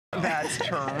That's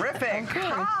terrific.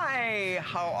 Hi,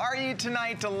 how are you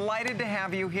tonight? Delighted to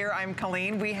have you here. I'm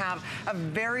Colleen. We have a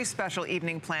very special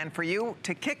evening planned for you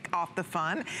to kick off the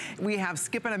fun. We have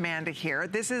Skip and Amanda here.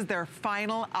 This is their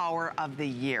final hour of the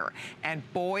year. And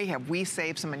boy, have we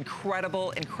saved some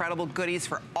incredible, incredible goodies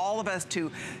for all of us to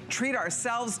treat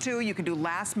ourselves to. You can do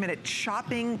last minute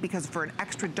shopping because for an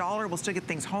extra $1, we'll still get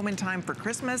things home in time for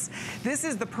Christmas. This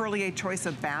is the Perlier choice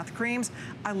of bath creams.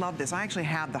 I love this. I actually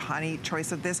have the honey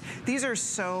choice of this. These are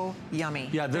so yummy.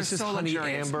 Yeah, this is so honey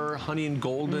luxurious. Amber, honey and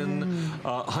golden,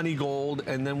 honey gold,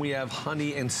 and then we have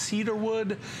honey and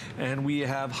cedarwood, and we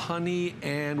have honey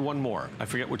and one more. I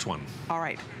forget which one. All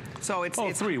right. So it's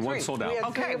three. One sold out.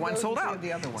 Okay, one sold out.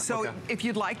 The other one. So if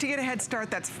you'd like to get a head start,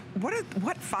 that's what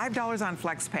 $5 on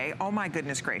FlexPay. Oh my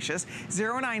goodness gracious.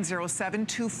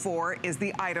 090724 is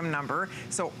the item number.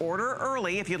 So order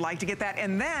early if you'd like to get that.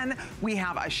 And then we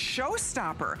have a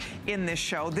showstopper in this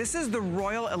show. This is the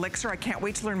Royal Elixir. I can't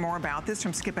wait to learn more about this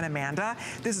from Skip and Amanda.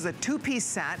 This is a 2-piece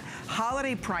set,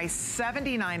 holiday price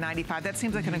 $79.95. That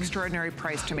seems like an extraordinary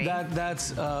price to me.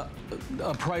 That's a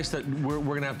price that we're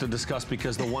going to have to discuss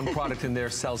because the one product in there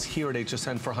sells here at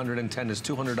HSN for $110 is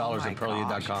 $200 at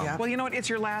Perlier.com. Yeah. Well, you know what? It's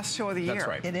your last show of the year. That's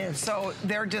right. It is. So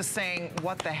they're just saying,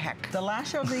 what the heck? The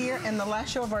last show of the year and the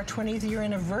last show of our 20th year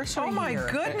anniversary. Oh my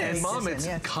goodness. And Mom, it's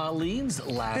Colleen's last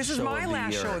show of the year. This is my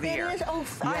last show of the year. It is? Oh,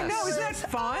 fun. I know, isn't that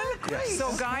fun? Oh, great.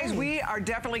 So guys, we are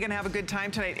definitely gonna have a good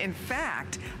time tonight. In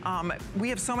fact, we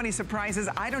have so many surprises,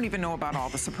 I don't even know about all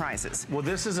the surprises. Well,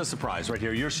 this is a surprise right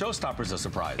here. Your showstopper's a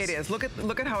surprise. It is. Look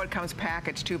at how it comes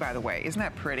packaged too, by the way. Isn't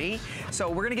that pretty? So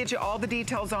we're gonna get you all the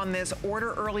details on this.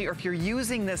 Order early, or if you're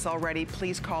using this already,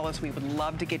 please call us. We would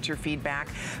love to get your feedback.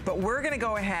 But we're gonna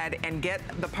go ahead and get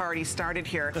the party started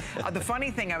here. The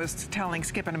funny thing, I was telling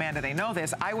Skip and Amanda, they know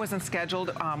this, I wasn't scheduled.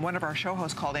 One of our show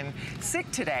hosts called in sick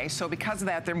today, so because of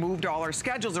that, they moved all our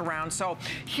schedules around. So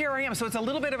here I am. So it's a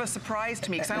little bit of a surprise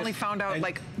to me, because I only found out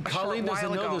like a Colleen short while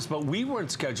doesn't know ago. this, but we weren't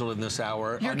scheduled in this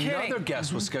hour. You're Another kidding.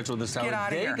 guest was scheduled this hour. Get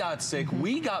out of They here. got sick.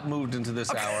 We got moved into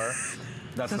this hour.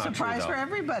 That's It's a not surprise true, for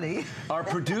everybody. Our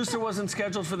producer wasn't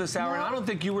scheduled for this hour, and I don't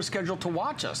think you were scheduled to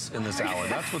watch us in this hour.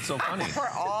 That's what's so funny. We're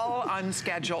all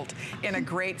unscheduled in a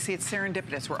great, see, it's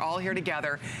serendipitous. We're all here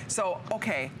together. So,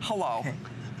 okay, hello.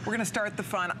 We're gonna start the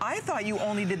fun. I thought you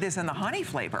only did this in the honey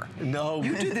flavor. No.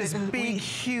 You did this big,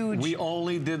 huge. We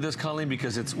only did this, Colleen,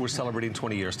 because we're celebrating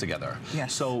 20 years together.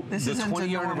 Yes. So This the isn't a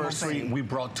 20-year normal anniversary, thing. we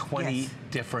brought 20 Yes.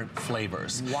 different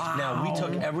flavors. Wow. Now, we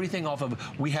took everything off of,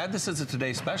 we had this as a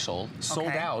Today Special, sold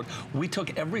Okay. out. We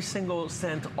took every single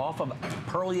cent off of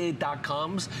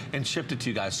Perlier.coms and shipped it to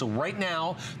you guys. So right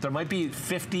now, there might be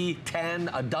 50, 10,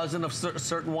 a dozen of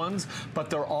certain ones,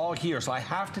 but they're all here. So I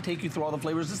have to take you through all the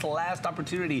flavors. This is the last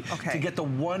opportunity to get the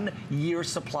 1-year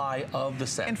supply of the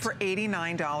scent. And for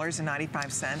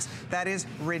 $89.95, that is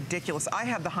ridiculous. I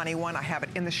have the honey one. I have it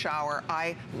in the shower.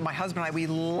 My husband and I, we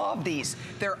love these.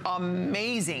 They're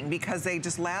amazing because they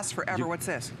just last forever. What's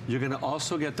this? You're going to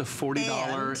also get the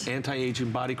 $40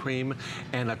 anti-aging body cream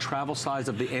and a travel size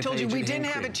of the anti-aging Told you we hand didn't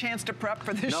have a cream. chance to prep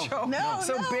for this show. No,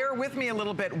 so no. bear with me a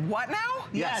little bit. What now?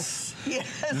 Yes. Yes.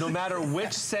 No matter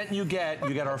which scent you get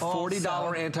our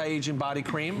 $40 anti-aging body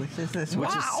cream, which is this which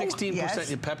one. is 16% Yes.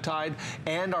 peptide,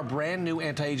 and our brand new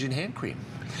anti-aging hand cream.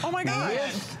 Oh my God.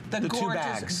 With the The 2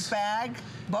 gorgeous bag,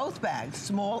 both bags,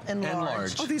 small and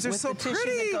large. Oh, these are with so the tissue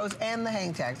pretty. That goes and the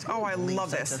hang tags. Oh, I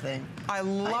love such this. a thing. I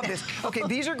love this. Okay,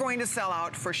 these are going to sell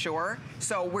out for sure.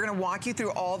 So we're going to walk you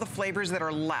through all the flavors that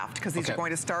are left because these are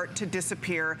going to start to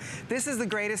disappear. This is the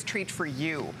greatest treat for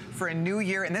you for a new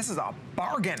year, and this is a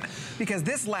bargain because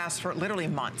this lasts for literally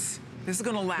months. This is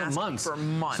going to last for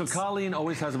months. So Colleen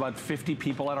always has about 50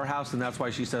 people at her house, and that's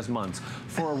why she says months.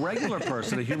 For a regular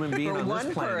person, a human being on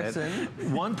this planet,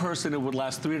 one person, it would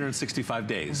last 365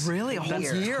 days. Really? A whole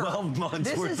year? 12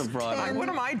 months worth of product. What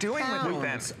am I doing with it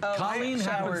then? Colleen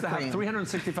happens to have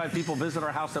 365 people visit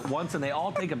our house at once, and they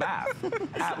all take a bath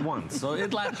at once. So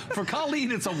for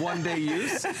Colleen, it's a one-day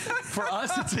use. For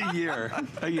us, it's a year.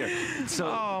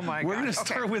 So we're going to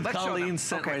start with Colleen's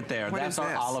scent right there. That's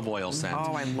our olive oil scent.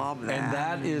 Oh, I love that.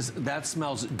 And that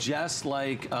smells just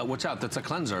like, watch out, that's a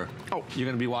cleanser. Oh. You're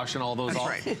going to be washing all those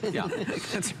off? That's right. Yeah.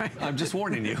 That's right. I'm just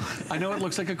warning you. I know it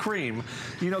looks like a cream.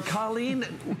 You know, Colleen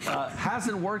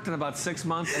hasn't worked in about 6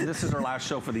 months, and this is her last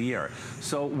show for the year.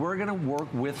 So we're going to work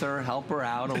with her, help her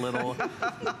out a little.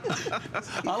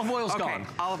 Olive oil's gone.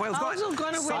 Olive oil's gone.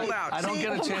 Sold out. I don't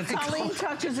get a chance to Colleen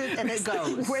touches it and it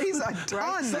goes. Weighs a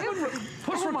ton.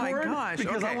 Push record, my gosh.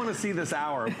 because I want to see this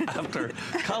hour after.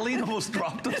 Colleen almost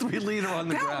dropped a 3 liter on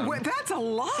the ground. That's a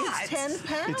lot. It's 10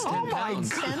 pounds. It's 10 pounds.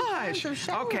 10 Gosh. pounds of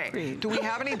shower cream. Do we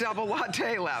have any double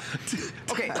latte left?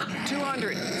 Okay,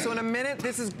 200. So in a minute,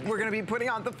 we're going to be putting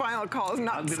on the final calls.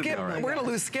 Not Skip. Right. We're going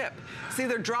to lose Skip. See,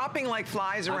 they're dropping like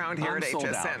flies around here at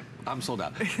HSN. I'm sold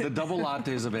out. The double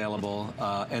latte is available,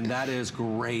 and that is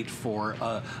great for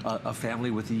a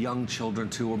family with young children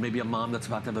too, or maybe a mom that's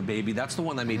about to have a baby. That's the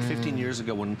one I made 15 years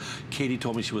ago when Katie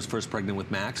told me she was first pregnant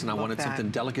with Max, and I wanted something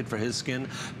delicate for his skin,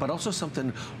 but also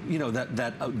something, you know,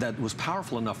 that was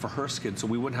powerful enough for her skin, so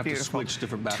we wouldn't have to switch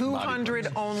different body 200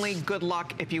 parts. Only. Good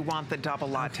luck if you want the double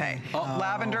latte. Okay.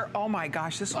 Lavender. Oh my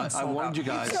gosh, this one's sold out. I warned you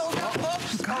guys.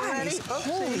 Oops, already.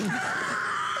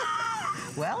 Oopsie.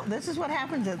 Well, this is what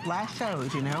happens at last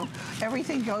shows, you know.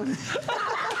 Everything goes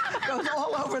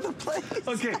all over the place.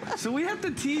 Okay, so we have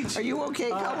to teach. Are you okay,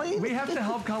 Colleen? We have to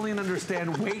help Colleen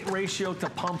understand weight ratio to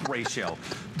pump ratio.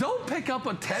 Don't pick up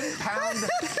a 10-pound,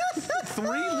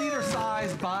 3-liter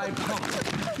size by pump.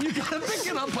 You gotta pick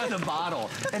it up by the bottle.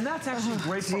 And that's actually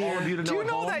great for all of you to know. Do you at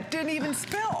know home. that didn't even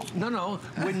spill? No.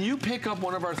 When you pick up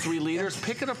one of our 3 liters,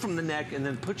 pick it up from the neck and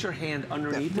then put your hand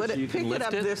underneath it so you can lift it.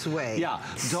 Pick it up this way. Yeah.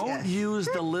 Don't use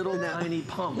the little tiny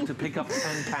pump to pick up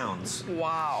 10 pounds.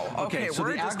 Wow. Okay, so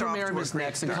we're the just off to agrumarium a is great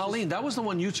next. And start. Colleen, that was the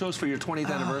one you chose for your 20th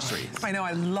anniversary. I know,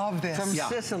 I love this. From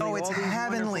Sicily. Oh, it's all these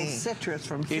heavenly. wonderful citrus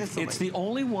from Sicily. It's the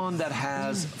only one that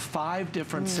has 5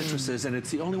 different citruses, and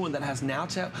it's the only one that has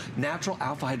natural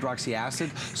alpha hydroxy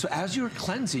acid. So as you're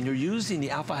cleansing, you're using the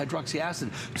alpha hydroxy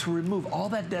acid to remove all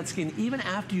that dead skin, even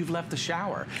after you've left the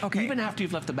shower, even after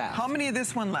you've left the bath. How many of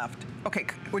this one left? Okay,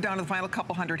 we're down to the final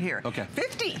couple hundred here. Okay.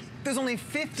 50. There's only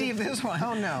 50 of this one.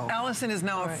 Oh, no. Allison is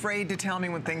now afraid to tell me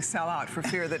when things sell out for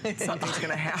fear that something's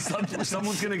going to happen.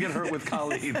 Someone's going to get hurt with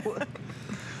Colleen.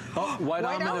 Oh, white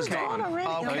almond is gone.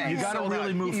 Okay. You got to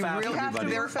really move fast, everybody.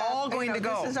 They're all going to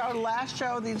go. This is our last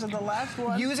show. These are the last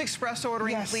ones. Use express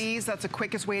ordering, please. That's the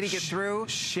quickest way to get through.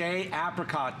 Shea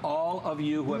apricot. All of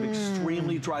you who have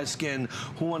extremely dry skin,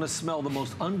 who want to smell the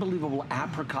most unbelievable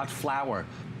apricot flower.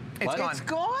 It's gone. It's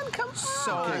gone. Come on.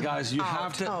 So okay, guys, you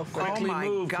have to quickly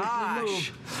move.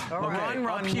 Gosh. Quickly move. All right.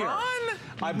 Okay, Run.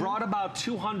 I brought about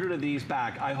 200 of these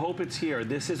back. I hope it's here.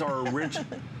 This is our original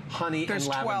honey and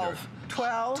lavender.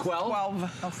 12.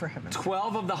 12. Oh, for heaven's sake.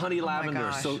 12 of the honey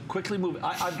lavender. gosh. So quickly move.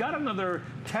 I've got another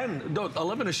 10,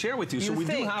 11 to share with you, so we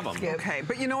do have them. Okay,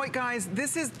 but you know what, guys?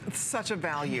 This is such a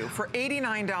value. For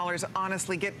 $89,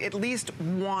 honestly, get at least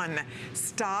one.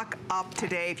 Stock up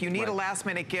today. If you need a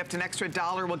last-minute gift, an extra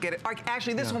 $1 will get it.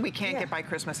 Actually, this one we can't get by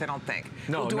Christmas, I don't think.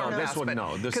 No, we'll do our this best, one,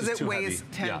 no. This is because too it weighs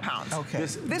heavy. 10 pounds. Okay.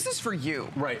 This is for you.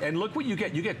 Right, and look what you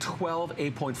get. You get 12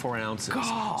 8.4 ounces.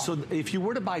 God. So if you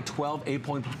were to buy 12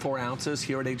 8.4 ounces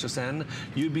here at HSN,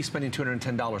 you'd be spending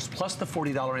 $210, plus the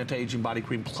 $40 anti-aging body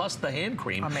cream, plus the hand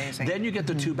cream. Amazing. Then you get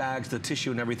the 2 bags, the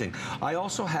tissue and everything. I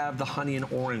also have the honey and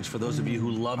orange for those of you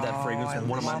who love that fragrance.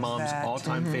 One of my mom's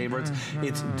all-time favorites.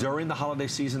 It's during the holiday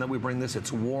season that we bring this.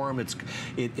 It's warm.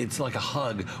 It's like a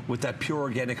hug with that pure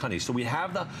organic honey. So we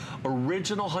have the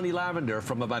original honey lavender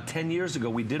from about 10 years ago.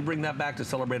 We did bring that back to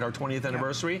celebrate our 20th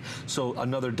anniversary. So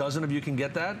another dozen of you can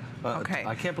get that. Okay.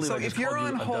 I can't believe I just if you're called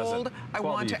on you a hold, dozen. I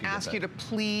want to ask you to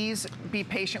please be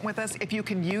patient with us. If you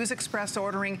can use express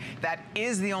ordering, that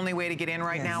is the only way to get in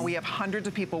right now. We have hundreds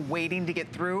of people waiting to get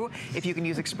through. If you can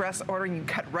use express ordering, you can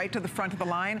cut right to the front of the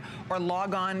line or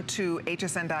log on to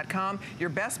hsn.com. Your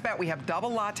best bet, we have double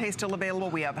latte still available.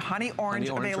 We have honey orange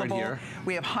available. Right here.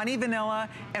 We have honey vanilla,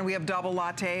 and we have double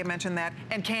latte. I mentioned that,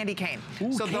 and candy cane.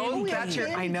 Ooh, so candy that's your,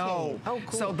 cane. I know. Oh,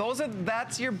 cool. So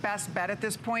that's your best bet at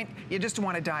this point. You just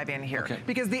want to dive in here.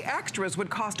 Because the extras would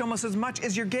cost almost as much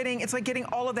as you're getting. It's like getting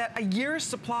all of that, a year's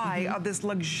supply of this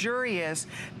luxurious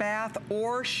bath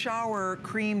or shower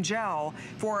cream gel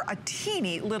for a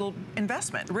teeny little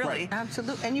investment, really. Right,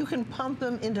 absolutely. And you can pump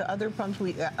them into other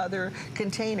other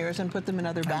containers and put them in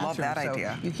other bathrooms. I love that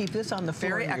idea. You keep this on the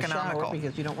floor Very in your economical. shower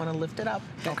because you don't want to lift it up.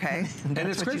 Okay. And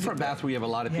it's great for a bath where you have a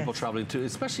lot of people traveling to,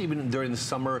 especially even during the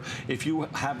summer. If you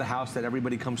have the house that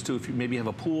everybody comes to, if you maybe have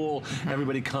a pool,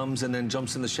 everybody comes and then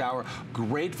jumps in the shower,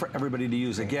 great for everybody to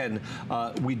use. Again,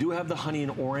 we do have the honey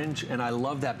and orange, and I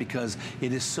love that because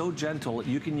it is so gentle.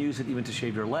 You can use it even to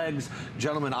shave your legs.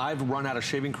 Gentlemen, I've run out of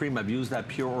shaving cream. I've used that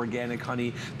pure organic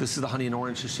honey. This is the honey and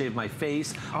orange to shave my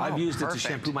face. I've used it to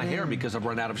shampoo my hair because I've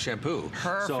run out of shampoo.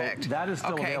 Perfect. So that is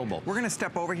still available. We're going to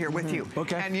step over here with you.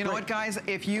 Okay. And you know what, guys?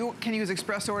 If you can use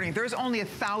express ordering, there's only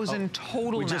 1,000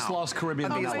 total We now. just lost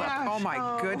Caribbean vanilla. Oh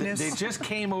my goodness. They just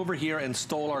came over here and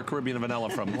stole our Caribbean vanilla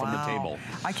from the table.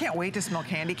 I can't wait to smell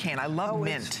candy cane. I love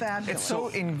mint. It's fabulous. It's so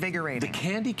invigorating. The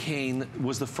candy cane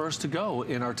was the first to go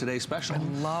in our Today Special.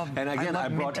 And again, I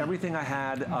brought everything I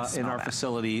had in our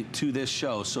facility to this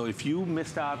show. So if you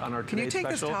missed out on our Today Special. Can you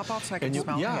take this top off so I can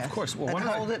smell it? Yeah, of course. Well, and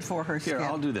hold it for her skin. Here,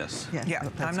 I'll do this. Yeah,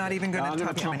 I'm not even going to touch it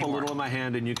anymore. I'm going to pump a little in my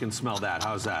hand and you can smell that.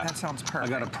 How's that? That sounds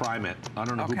perfect. I got to prime it. I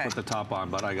don't know who put the top on,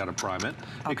 but I got to prime it.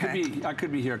 It could be, I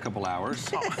could be here a couple hours.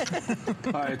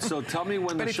 All right, so tell me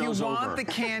when the show's over. But if you want the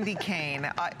candy cane,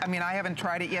 I mean, I haven't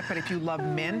tried it yet, but if you love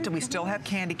mint, we still have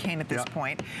candy cane at this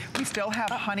point. We still have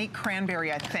honey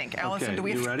cranberry, I think. Allison, do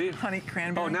we have ready? Honey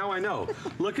cranberry? Oh, now I know.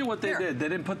 Look at what they did. They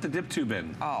didn't put the dip tube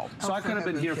in. So I could have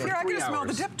been here for 3 hours. Here, I can smell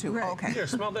the dip tube. Right. Okay. Here,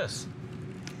 smell this.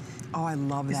 Oh, I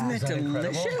love that. Isn't it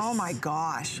delicious? Oh my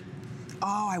gosh.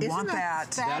 Oh, I want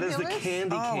that. That is the candy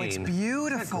cane. Oh, it's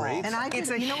beautiful. Isn't that great? And I it's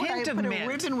a hint I of put mint. a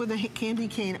ribbon with a candy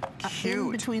cane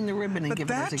in between the ribbon and give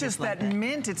it as a gift. But just like that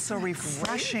mint, it's so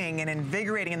refreshing and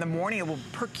invigorating. In the morning, it will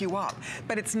perk you up.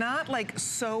 But it's not like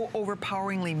so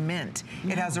overpoweringly mint.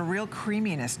 It has a real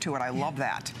creaminess to it. I love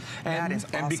that. That is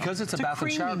awesome. And because it's a bath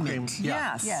and shower cream.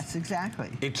 Yes. Yes, exactly.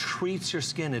 It treats your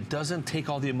skin. It doesn't take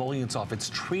all the emollients off.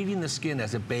 It's treating the skin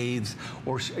as it bathes,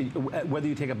 or whether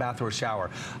you take a bath or a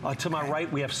shower. To my right,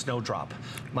 we have Snowdrop,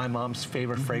 my mom's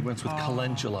favorite fragrance with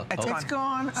calendula. It's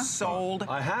gone. Sold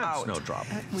I have out. Snowdrop.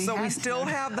 So we still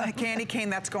have the candy cane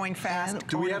that's going fast.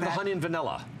 Do we have the honey and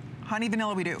vanilla? Honey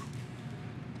vanilla we do.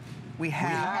 We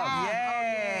have.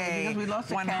 Yay! Because we lost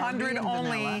the 100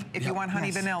 only vanilla. if you want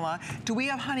honey vanilla. Do we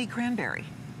have honey cranberry?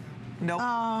 Nope.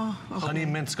 Honey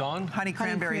and mint's gone? Honey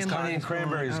cranberry's gone. Honey and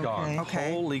cranberry's gone.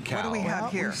 Okay. Holy cow. What do we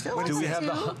have here? Do we have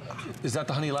the, is that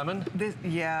the honey lemon?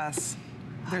 Yes.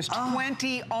 There's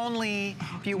 20 only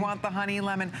if you want the honey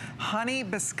lemon. Honey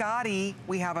biscotti,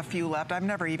 we have a few left. I've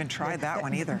never even tried that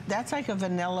one either. That's like a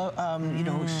vanilla, you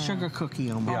know, sugar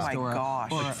cookie almost. Oh my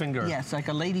gosh. Or a finger. Yes, like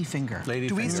a lady finger.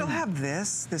 Do we still have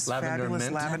this Lavender fabulous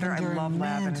mint? lavender? I love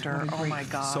lavender. Oh my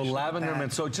gosh. So lavender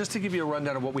mint. So just to give you a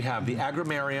rundown of what we have, the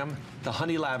agrumarium, the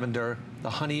honey lavender,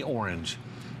 the honey orange,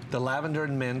 the lavender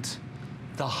and mint,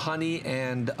 the honey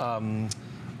and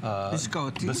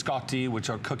biscotti, which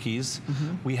are cookies.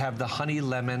 We have the honey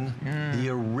lemon, the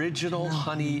original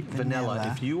honey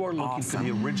vanilla. If you are looking for the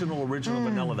original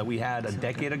vanilla that we had a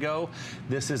decade ago,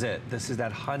 this is it. This is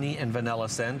that honey and vanilla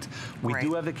scent. We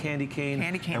do have the candy cane,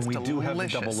 and we do have the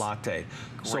double latte.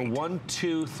 So 1,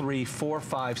 2, 3, 4,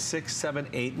 5, 6, 7,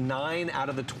 8, 9 out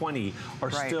of the 20 are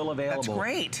still available. That's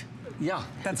great. Yeah,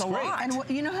 that's a lot. And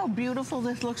you know how beautiful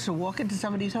this looks to walk into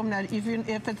somebody's home. Now,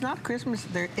 if it's not Christmas,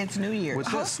 it's New Year's. With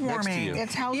housewarming.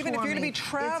 It's housewarming. Even if you're going to be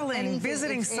traveling,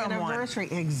 visiting someone. Anniversary,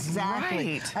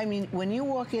 exactly. Right. I mean, when you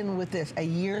walk in with this, a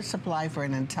year's supply for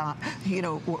an entire, you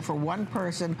know, for one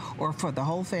person or for the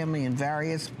whole family in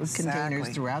various containers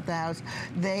throughout the house,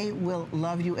 they will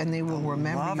love you and they will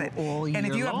remember you all year long. And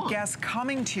if you have guests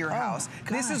coming to your house,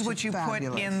 this is what you put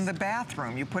in the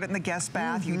bathroom. You put it in the guest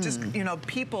bath. You just, you know,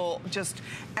 people just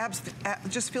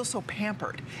feel so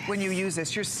pampered when you use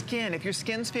this. Your skin, if your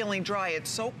skin's feeling dry, it's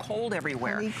so cold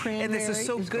everywhere. And this is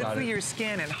so good for your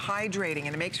skin and hydrating,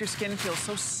 and it makes your skin feel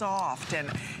so soft and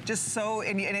just so,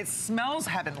 and it smells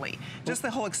heavenly. Just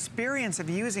the whole experience of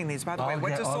using these. By the way,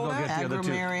 what just sold out?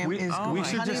 Agrumarium we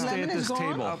should just stay at this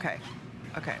table. Okay.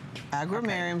 Okay.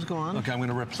 Agrumarium's gone. Okay, I'm going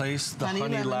to replace the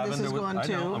honey lavender. This is gone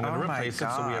too. I'm going to replace it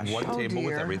so we have one table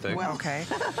with everything. Well, okay.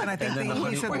 And I think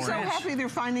we're so happy they're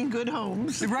finding good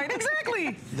homes. Right,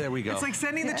 exactly. There we go. It's like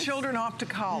sending the children off to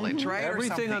college, right?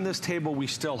 Everything on this table we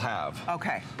still have.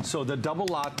 Okay. So the double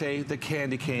latte, the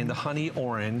candy cane, the honey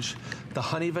orange, the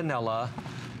honey vanilla,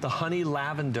 the honey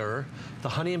lavender, the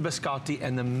honey and biscotti,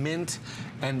 and the mint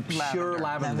and pure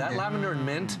lavender. That lavender and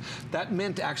mint, that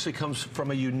mint actually comes from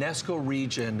a UNESCO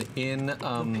region in the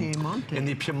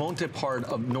Piemonte part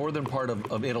of northern part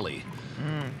of Italy.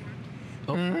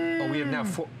 Oh, we have now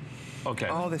 4. Okay.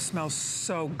 Oh, this smells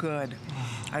so good.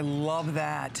 I love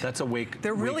that. That's a wake.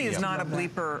 There really is not a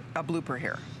blooper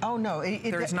here. Oh no,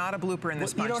 there's not a blooper in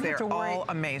this bunch. They're all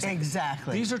amazing.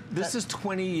 Exactly. This is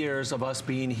 20 years of us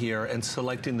being here and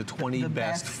selecting the 20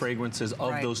 best fragrances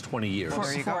of those 20 years.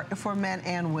 For men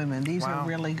and women, these are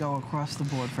really go across the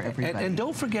board for everybody. And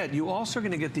don't forget, you also are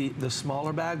going to get the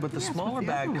smaller bag, but the smaller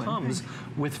bag comes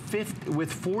with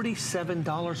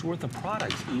 $47 worth of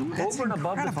products over and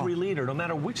above the 3 liter. No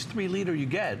matter which 3 liter you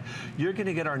get, you're going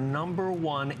to get our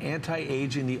 #1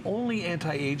 anti-aging, the only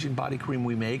anti-aging body cream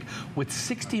we make with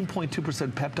 16.2%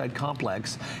 peptide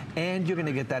complex, and you're going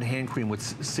to get that hand cream with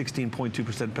 16.2%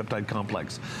 peptide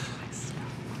complex.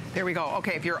 There we go.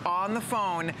 Okay, if you're on the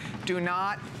phone, do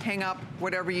not hang up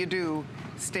whatever you do.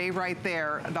 Stay right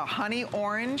there. The honey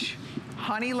orange,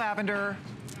 honey lavender,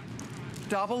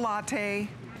 double latte,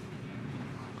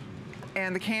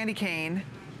 and the candy cane.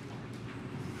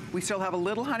 We still have a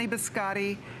little honey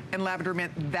biscotti and lavender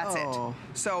mint. That's it.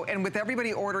 So, and with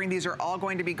everybody ordering, these are all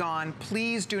going to be gone.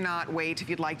 Please do not wait. If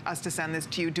you'd like us to send this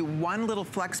to you, do one little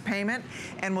flex payment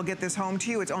and we'll get this home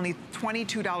to you. It's only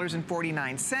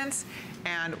 $22.49.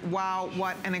 And wow,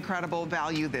 what an incredible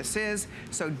value this is.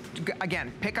 So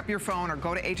again, pick up your phone or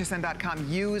go to hsn.com,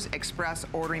 use express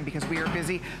ordering because we are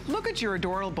busy. Look at your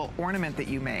adorable ornament that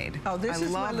you made. Oh, this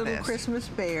is my little Christmas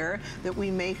bear that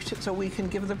we make so we can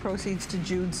give the proceeds to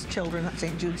Jude's Children,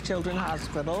 St. Jude's Children's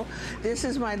Hospital. This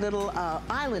is my little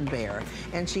island bear,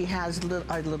 and she has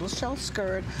a little shell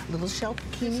skirt, little shell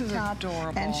bikini top,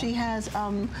 adorable. And she has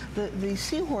the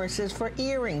seahorses for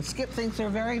earrings. Skip thinks they're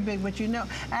very big, but you know,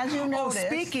 as you know.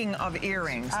 Speaking of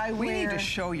earrings, we need to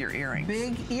show your earrings.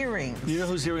 Big earrings. You know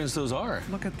whose earrings those are?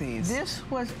 Look at these. This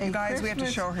was a guys, we have to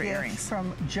show her earrings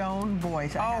from Joan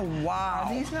Boyce. Oh, wow.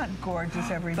 Are these not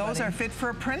gorgeous, everybody? Those are fit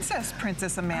for a princess,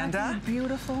 Princess Amanda. Aren't they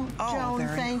beautiful? Oh, Joan,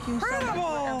 thank you so much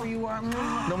wherever you are.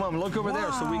 No, Mom, look over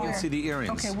there so we can see the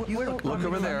earrings. Okay, look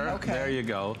over there. Okay. There you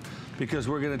go. Because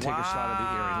we're going to take a shot of the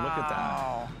earring. Look at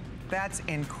that. That's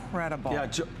incredible. Yeah,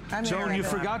 Joan, you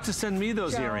forgot to send me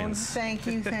those earrings. Thank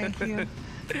you, thank you.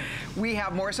 We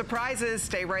have more surprises.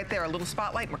 Stay right there. A little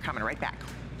spotlight, and we're coming right back.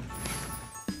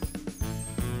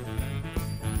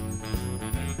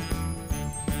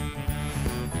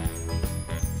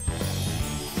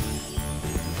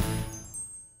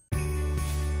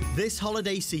 This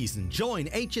holiday season, join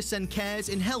HSN Cares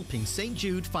in helping St.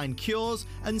 Jude find cures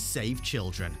and save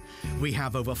children. We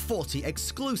have over 40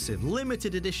 exclusive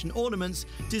limited edition ornaments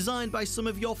designed by some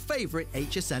of your favorite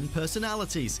HSN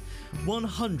personalities.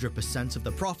 100% of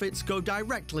the profits go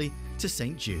directly to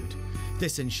St. Jude.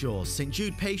 This ensures St.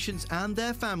 Jude patients and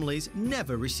their families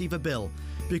never receive a bill,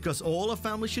 because all a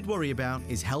family should worry about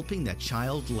is helping their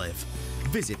child live.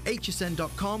 Visit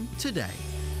hsn.com today.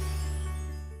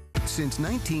 Since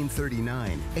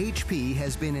 1939, HP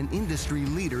has been an industry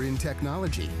leader in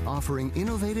technology, offering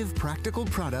innovative, practical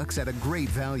products at a great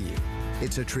value.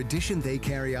 It's a tradition they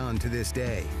carry on to this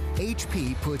day.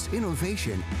 HP puts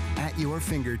innovation at your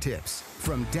fingertips.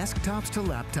 From desktops to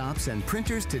laptops and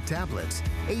printers to tablets,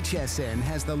 HSN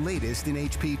has the latest in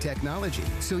HP technology,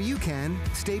 so you can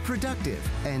stay productive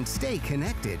and stay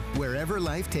connected wherever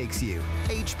life takes you.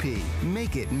 HP,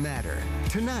 make it matter.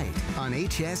 Tonight on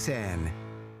HSN.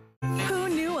 Who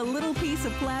knew a little piece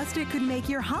of plastic could make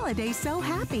your holiday so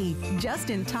happy? Just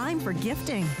in time for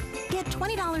gifting. Get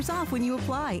 $20 off when you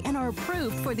apply and are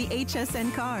approved for the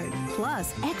HSN card.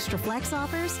 Plus, extra flex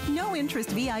offers, no interest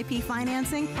VIP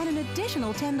financing, and an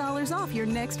additional $10 off your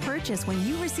next purchase when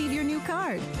you receive your new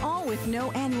card. All with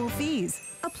no annual fees.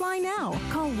 Apply now.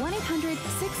 Call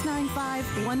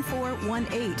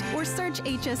 1-800-695-1418 or search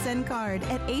HSN card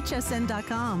at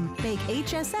hsn.com. Make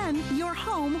HSN your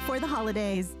home for the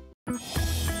holidays.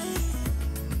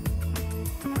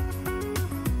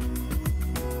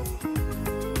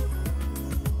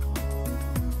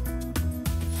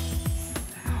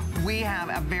 We have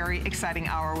a very exciting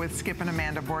hour with Skip and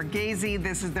Amanda Borghese.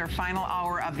 This is their final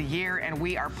hour of the year, and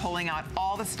we are pulling out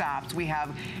all the stops. We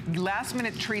have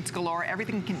last-minute treats galore.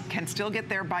 Everything can still get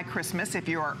there by Christmas if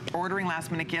you are ordering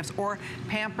last-minute gifts, or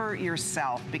pamper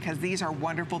yourself, because these are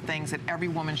wonderful things that every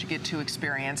woman should get to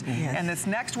experience. Yes. And this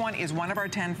next one is one of our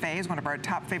 10 faves, one of our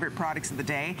top favorite products of the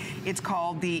day. It's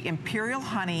called the Imperial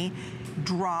Honey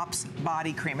Drops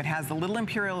Body Cream. It has the little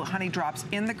Imperial Honey drops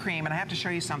in the cream, and I have to show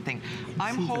you something.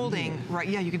 I'm holding, right,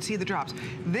 yeah, you can see the drops.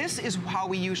 This is how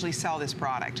we usually sell this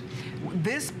product.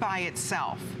 This by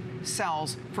itself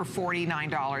sells for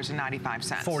 $49.95.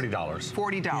 $40.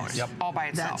 $40, yes. Yep. All by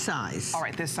itself. That size. All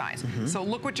right, this size. So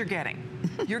look what you're getting.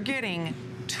 You're getting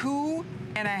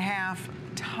 2.5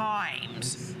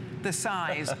 times the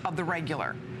size of the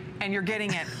regular. And you're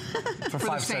getting it for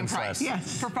the same price. Less.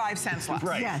 Yes. For 5 cents less.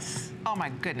 Right. Yes. Oh my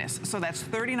goodness. So that's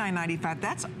 $39.95.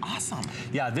 That's awesome.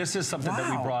 Yeah, this is something that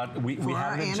we brought. We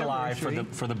had it in July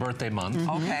for the birthday month.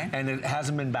 Okay. And it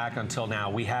hasn't been back until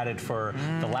now. We had it for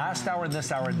the last hour and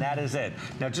this hour, and that is it.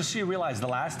 Now, just so you realize, the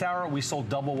last hour we sold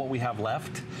double what we have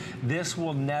left. This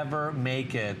will never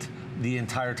make it the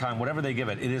entire time, whatever they give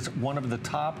it. It is one of the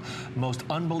top, most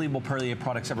unbelievable Perlier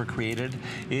products ever created.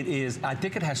 It is, I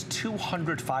think it has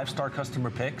 200 5-star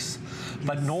customer picks,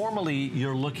 but normally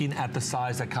you're looking at the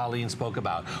size that Colleen spoke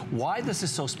about. Why this is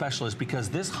so special is because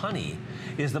this honey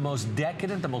is the most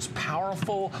decadent, the most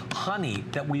powerful honey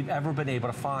that we've ever been able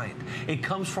to find. It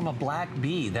comes from a black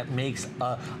bee that makes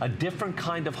a different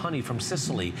kind of honey from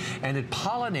Sicily, and it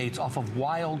pollinates off of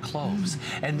wild cloves.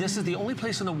 And this is the only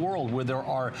place in the world where there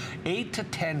are 8 to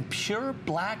 10 pure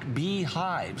black bee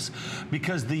hives,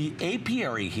 because the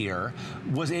apiary here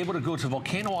was able to go to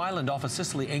Volcano Island off of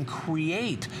Sicily and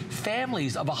create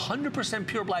families of 100%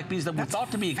 pure black bees that were thought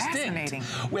to be extinct.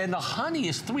 And the honey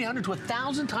is 300 to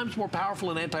 1,000 times more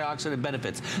powerful in antioxidant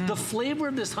benefits. The flavor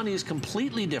of this honey is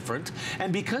completely different,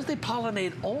 and because they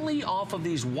pollinate only off of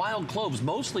these wild cloves,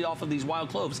 mostly off of these wild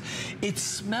cloves, it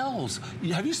smells.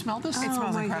 Have you smelled this? It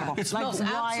smells incredible. It smells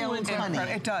like wild honey.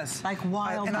 It does. Like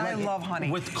wild honey. And I love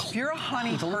honey. If you're a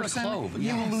honey person,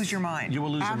 you will lose your mind. You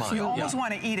will lose your mind. You almost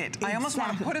want to eat it. I almost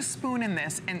want to put a spoon in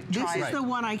this and try it. This is the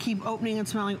one I keep opening and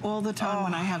smelling all the time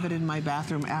when I have it in my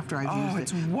bathroom after I've used it.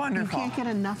 It's wonderful. You can't get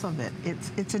enough of it.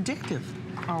 It's addictive.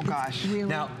 Oh gosh. It's really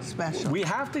now, special. We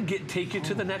have to take you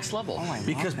to the next level,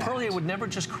 because Perlier would never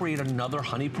just create another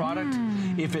honey product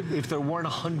if there weren't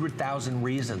 100,000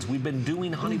 reasons. We've been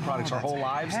doing honey products our whole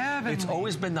lives. Heavenly. It's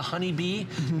always been the honey bee,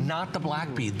 not the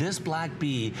black bee. This black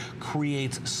bee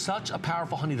creates such a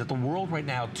powerful honey that the world right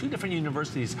now, 2 different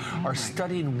universities are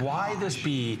studying why this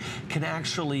bee can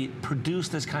actually produce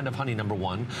this kind of honey, number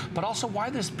one, but also why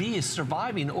this bee is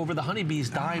surviving over the honeybees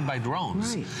dying by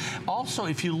drones. Also,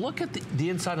 if you look at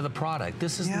the inside of the product,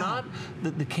 this is not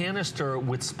the canister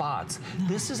with spots.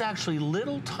 This is actually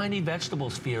little tiny vegetable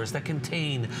spheres that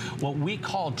contain what we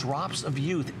call drops of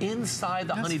youth inside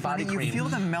the honey body cream. You feel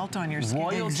them melt on your skin.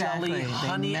 Royal jelly,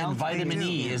 honey, and vitamin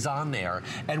E is on there.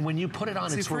 And when you put it on,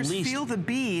 so it's you first released. Feel the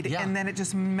bead, and then it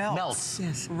just melts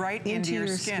right into your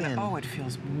skin. Oh, it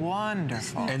feels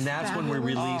wonderful. And that's when we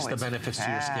release the benefits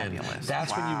to your skin.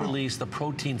 That's when you release the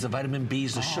proteins, the vitamin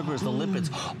Bs, the sugars, the lipids,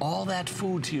 all that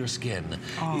food to your skin.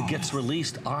 It gets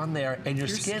released on there, and your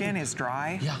skin is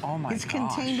dry. Oh my gosh. It's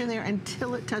contained in there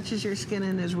until it touches your skin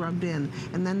and is rubbed in,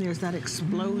 and then there's that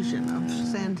explosion of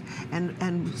scent and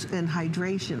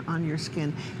hydration on your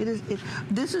skin.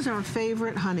 This is our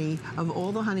favorite honey of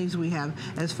all the honeys we have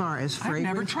as far as fragrance.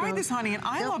 I've never tried this honey, and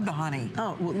I love the honey.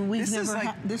 Oh, we've never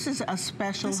had. This is a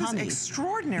special honey. This is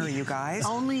extraordinary, you guys.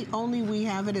 Only we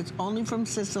have it. It's only from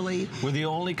Sicily. We're the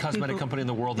only cosmetic company in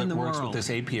the world that works with this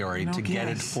apiary to get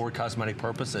it for cosmetic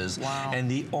purposes. And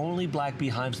the only black bee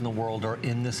hives in the world are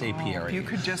in this apiary. You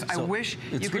could just, I wish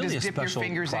you could just dip your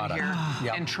fingers in here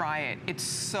and try it. It's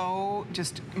so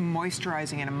just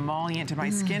moisturizing and emollient, and my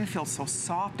skin feels so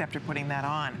soft after putting that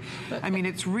on. I mean,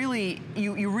 it's really,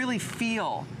 you really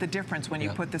feel the difference when you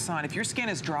put this on. If your skin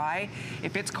is dry,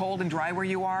 if it's cold and dry where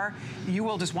you are, you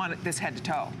will just want this head to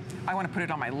toe. I want to put it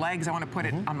on my legs. I want to put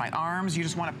it on my arms. You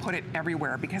just want to put it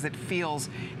everywhere because it feels,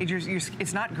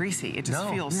 it's not greasy. It just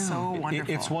feels so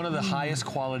wonderful. It's one of the highest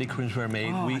quality creams we've ever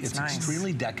made. It's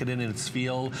extremely decadent in its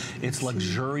feel. It's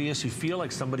luxurious. You feel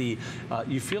like somebody,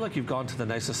 you feel like you've gone to the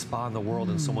nicest spa in the world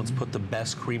and someone's put the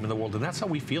best cream in the world, and that's how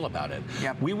we feel about it.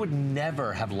 We would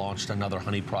never have launched another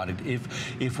honey product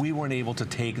if we weren't able to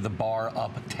take the bar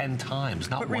up 10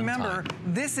 times, not one time. But remember,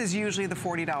 this is usually the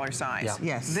 $40 size.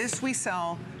 This we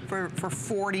sell for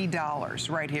 $40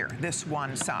 right here, this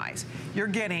one size. You're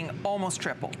getting almost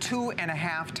triple,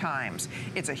 2.5 times.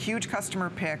 It's a huge customer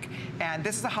pick, and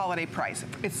this is a holiday price.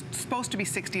 It's supposed to be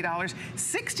 $60.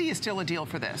 $60 is still a deal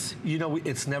for this. You know,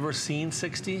 it's never seen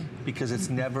 60 because it's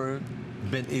never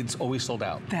been, it's always sold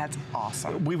out. That's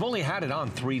awesome. We've only had it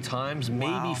on 3 times,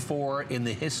 maybe 4 in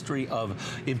the history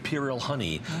of Imperial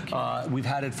Honey. We've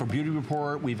had it for Beauty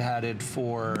Report. We've had it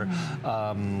for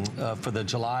the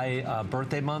July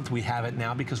birthday month. We have it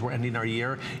now because we're ending our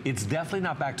year. It's definitely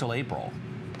not back till April.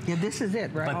 Yeah, this is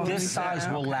it, right? But this size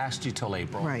will last you till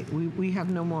April. Right. We have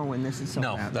no more when this is sold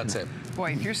out. No, that's it.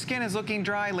 Boy, if your skin is looking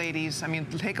dry, ladies, I mean,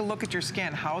 take a look at your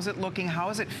skin. How is it looking? How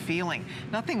is it feeling?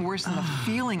 Nothing worse than the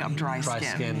feeling of dry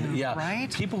skin. Yeah.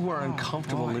 Right? People who are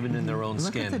uncomfortable living in their own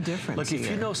skin. Look at the difference. Look, if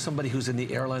you know somebody who's in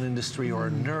the airline industry or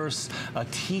a nurse,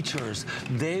 teachers,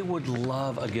 they would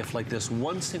love a gift like this.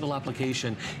 One single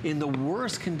application in the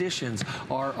worst conditions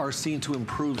are seen to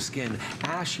improve skin,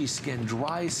 ashy skin,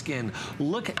 dry skin.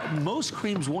 Look, most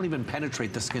creams won't even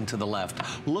penetrate the skin to the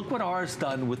left. Look what ours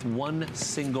done with one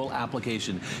single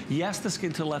application. Yes, the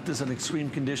skin to the left is an extreme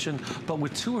condition, but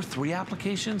with 2 or 3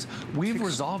 applications, we've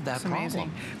resolved that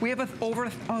problem. We have over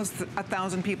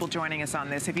 1,000 people joining us on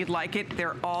this. If you'd like it,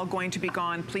 they're all going to be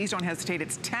gone. Please don't hesitate.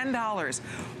 It's $10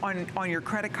 on your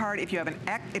credit card. If you have an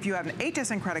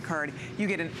HSN credit card, you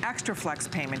get an extra flex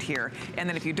payment here. And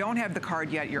then if you don't have the card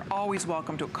yet, you're always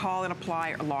welcome to call and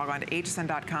apply or log on to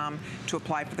hsn.com to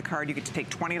apply for the card. You get to take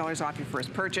 $20 off your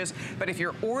first purchase. But if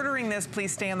you're ordering this,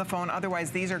 please stay on the phone. Otherwise,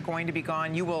 these are going to be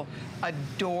gone. You will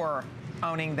adore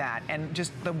owning that, and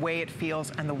just the way it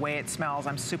feels and the way it smells.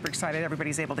 I'm super excited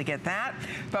everybody's able to get that.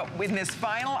 But in this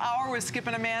final hour with Skip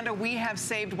and Amanda, we have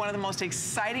saved one of the most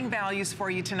exciting values for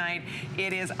you tonight.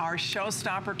 It is our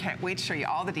showstopper. Can't wait to show you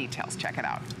all the details. Check it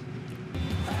out.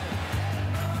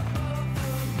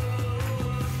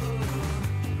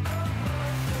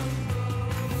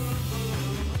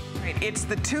 It's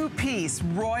the two-piece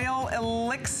Royal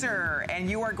Elixir, and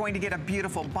you are going to get a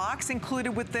beautiful box included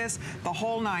with this, the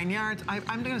whole 9 yards.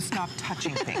 I'm going to stop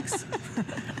touching things.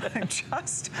 I'm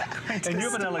just going to And you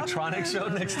have an electronics show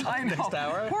next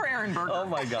hour? Poor Aaron Berger. Oh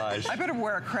my gosh. I better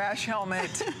wear a crash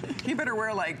helmet. You better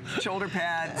wear like shoulder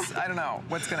pads. I don't know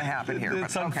what's going to happen here.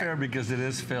 It's unfair because it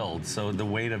is filled, so the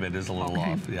weight of it is a little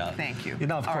off. Yeah. Thank you. You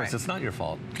know, of All course, right. it's not your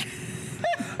fault.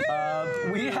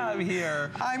 We have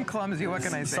here... I'm clumsy, what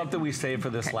can I say? Something we saved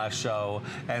for this last show,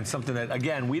 and something that,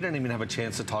 again, we didn't even have a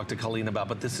chance to talk to Colleen about,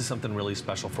 but this is something really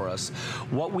special for us.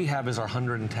 What we have is our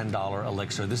 $110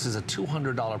 elixir. This is a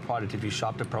 $200 product if you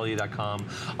shopped at Perlier.com,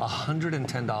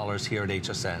 $110 here at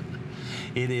HSN.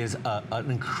 It is an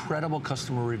incredible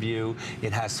customer review.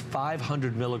 It has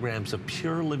 500 milligrams of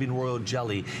pure living royal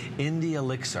jelly in the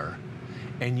elixir.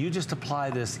 And you just apply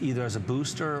this either as a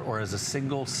booster or as a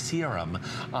single serum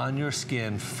on your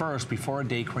skin first, before a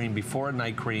day cream, before a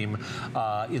night cream,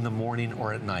 in the morning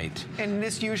or at night. And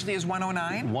this usually is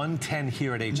 109? 110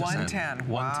 here at HSN. 110,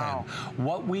 wow. 110.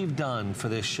 What we've done for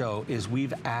this show is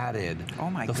we've added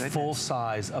the full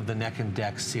size of the Neck and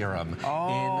Deck serum in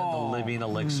the Living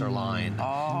Elixir line.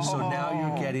 So now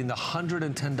you're getting the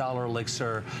 $110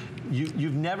 elixir.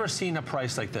 You've never seen a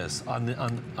price like this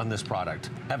on this product,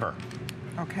 ever.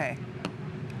 Okay.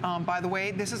 By the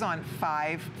way, this is on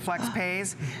 5 flex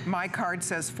pays. My card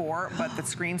says 4, but the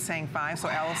screen's saying 5. So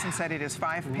Allison said it is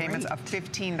 5 payments of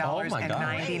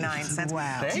 $15.99.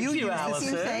 Wow. Thank you,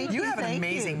 Allison. You have an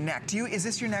amazing neck. Is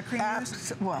this your neck cream?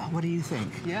 Well, what do you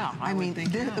think? Yeah, I mean,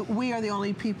 we are the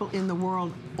only people in the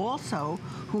world also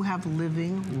who have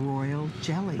living royal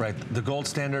jelly. Right. The gold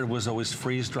standard was always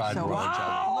freeze-dried royal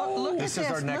jelly. Look this at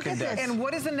is our Neck and Deck. And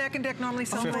what is the Neck and Deck normally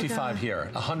sell? 55 here,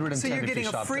 110 So you're if getting you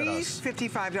a shopped free at us.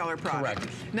 $55 product. Correct.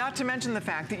 Not to mention the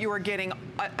fact that you are getting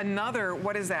another,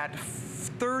 what is that,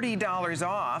 $30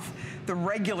 off the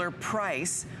regular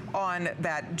price on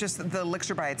that, just the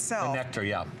elixir by itself. The nectar,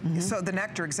 yeah. So the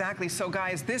nectar, exactly. So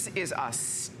guys, this is a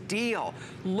steal.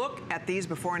 Look at these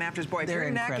before and afters. Boy, if They're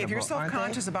your neck, if you're incredible,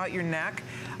 self-conscious about your neck,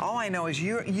 all I know is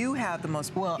you have the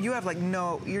most, you have like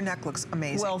your neck looks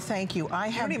amazing. Well, thank you.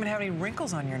 You don't even have any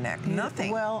wrinkles on your neck,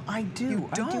 nothing. Well, I do. You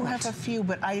don't. I do have a few,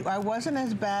 but I wasn't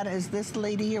as bad as this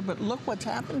lady here, but look what's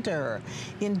happened to her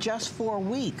in just 4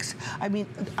 weeks. I mean,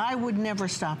 I would never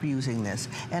stop using this.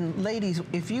 And ladies,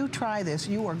 if you try this,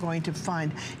 you are going to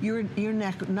find your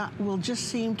neck will just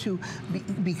seem to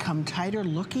become tighter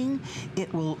looking.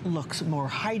 It will look more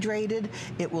hydrated.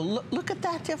 It will look at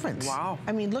that difference. Wow.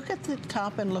 I mean, look at the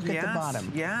top and look at the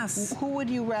bottom. Yes. Who would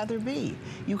you rather be?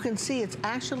 You can see it's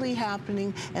actually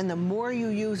happening, and the more you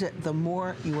use it, the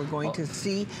more you are going to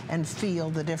see and feel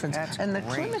the difference. And the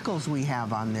clinicals we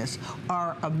have on this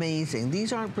are amazing.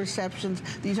 These aren't perceptions.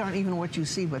 These aren't even what you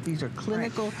see, but these are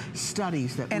clinical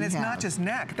studies that we have. And it's not just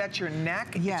neck. That's your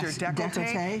neck. Yes, it's your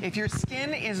décolleté. If your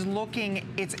skin is looking,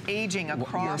 it's aging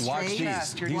across your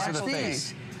chest. These are the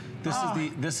face.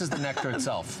 This is the nectar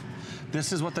itself.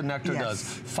 This is what the nectar does.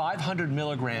 500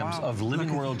 milligrams of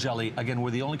living royal jelly. Again, we're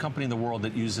the only company in the world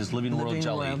that uses living royal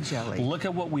jelly. Look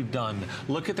at what we've done.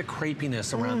 Look at the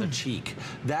crepiness around the cheek.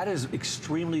 That is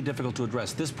extremely difficult to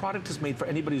address. This product is made for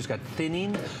anybody who's got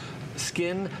thinning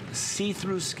skin,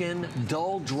 see-through skin,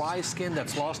 dull, dry skin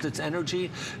that's lost its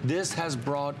energy.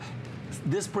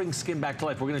 This brings skin back to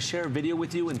life. We're going to share a video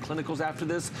with you in clinicals after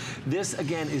this. This,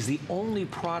 again, is the only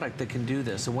product that can do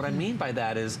this. And what I mean by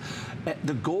that is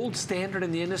the gold standard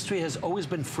in the industry has always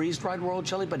been freeze-dried royal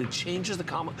jelly, but it changes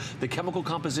the chemical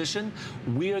composition.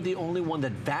 We are the only one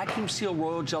that vacuum seal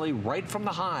royal jelly right from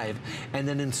the hive and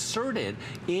then insert it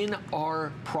in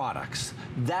our products.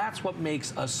 That's what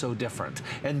makes us so different.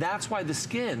 And that's why the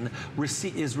skin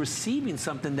is receiving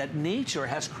something that nature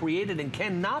has created and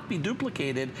cannot be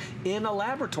duplicated in a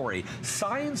laboratory.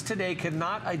 Science today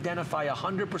cannot identify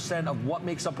 100% of what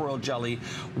makes up royal jelly.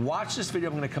 Watch this video.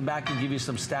 I'm going to come back and give you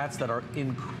some stats that are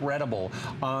incredible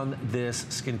on this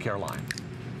skincare line.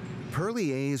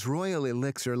 Perlier's Royal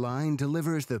Elixir line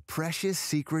delivers the precious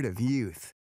secret of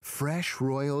youth, fresh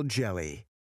royal jelly.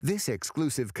 This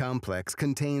exclusive complex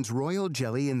contains royal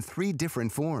jelly in 3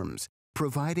 different forms,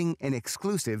 providing an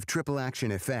exclusive triple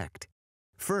action effect.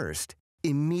 First,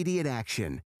 immediate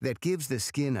action that gives the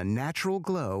skin a natural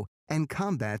glow and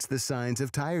combats the signs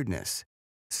of tiredness.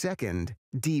 Second,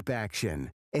 deep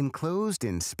action Enclosed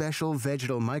in special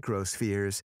vegetal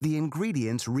microspheres, the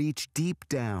ingredients reach deep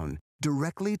down,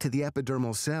 directly to the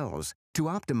epidermal cells, to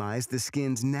optimize the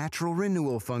skin's natural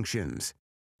renewal functions.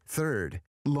 Third,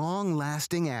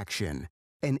 long-lasting action.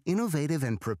 An innovative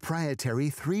and proprietary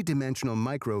three-dimensional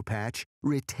micropatch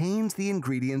retains the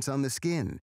ingredients on the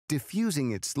skin,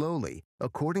 diffusing it slowly,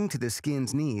 according to the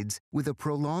skin's needs, with a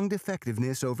prolonged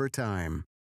effectiveness over time.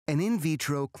 An in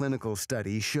vitro clinical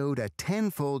study showed a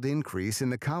 10-fold increase in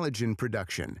the collagen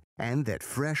production, and that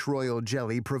fresh royal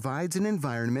jelly provides an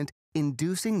environment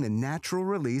inducing the natural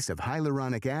release of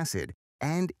hyaluronic acid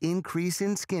and increase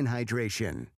in skin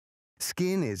hydration.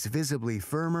 Skin is visibly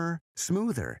firmer,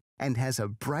 smoother, and has a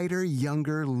brighter,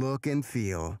 younger look and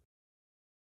feel.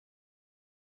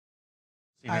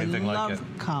 I love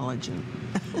collagen.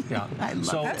 Yeah. I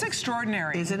love That's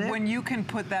extraordinary. Isn't it? When you can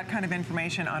put that kind of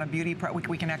information on a beauty product,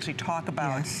 we can actually talk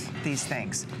about these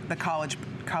things, the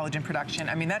collagen production.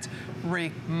 I mean, that's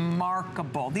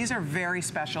remarkable. These are very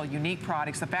special, unique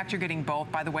products. The fact you're getting both,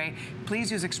 by the way,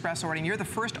 please use express ordering. You're the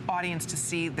first audience to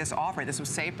see this offer. This was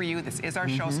saved for you. This is our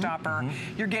showstopper.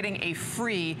 You're getting a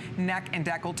free neck and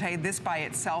décolleté. This by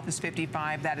itself is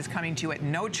 $55. That is coming to you at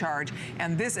no charge.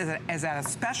 And this is at a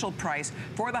special price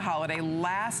for the holiday.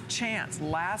 Last chance,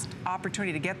 last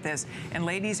opportunity to get this. And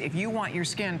ladies, if you want your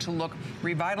skin to look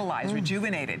revitalized,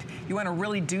 rejuvenated, you want to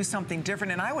really do something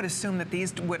different, and I would assume that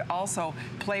these would also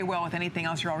play well with anything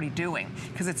else you're already doing,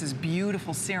 because it's this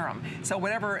beautiful serum. So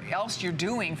whatever else you're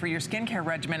doing for your skincare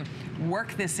regimen,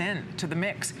 work this in to the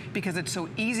mix, because it's so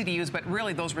easy to use, but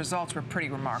really those results were pretty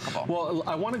remarkable. Well,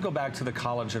 I want to go back to the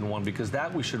collagen one, because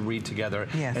that we should read together.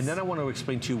 Yes. And then I want to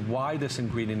explain to you why this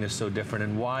ingredient is so different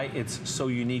and why it's so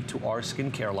unique to our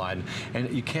skincare line.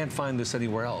 And you can't find this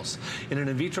anywhere else. In an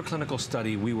in vitro clinical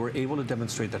study, we were able to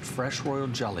demonstrate that fresh royal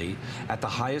jelly at the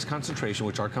highest concentration,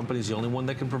 which our company is the only one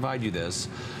that can provide you this,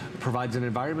 provides an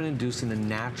environment inducing the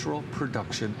natural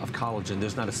production of collagen.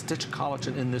 There's not a stitch of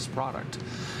collagen in this product.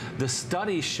 The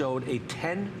study showed a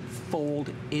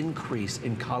 10-fold increase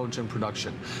in collagen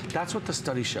production. That's what the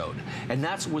study showed. And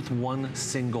that's with one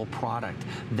single product.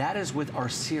 That is with our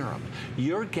serum.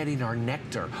 You're getting our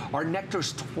nectar. Our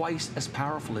nectar's twice as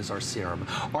powerful as our serum.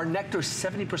 Our nectar's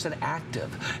 70%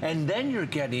 active. And then you're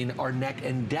getting our neck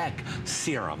and deck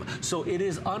serum. So it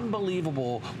is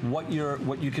unbelievable what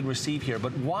you can receive here.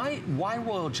 But why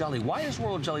royal jelly? Why is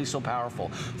royal jelly so powerful?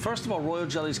 First of all, royal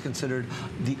jelly is considered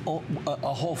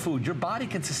a whole food. Your body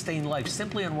can sustain life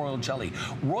simply on royal jelly.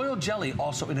 Royal jelly,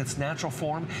 also in its natural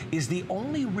form, is the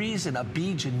only reason a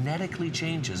bee genetically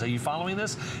changes. Are you following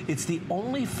this? It's the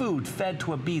only food fed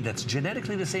to a bee that's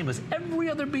genetically the same as every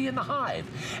other bee in the hive.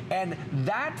 And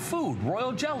that food,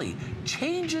 royal jelly,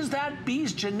 changes that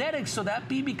bee's genetics so that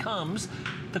bee becomes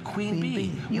the queen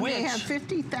bee. You may have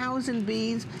 50,000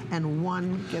 bees and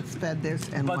one gets fed this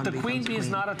and one But the queen bee is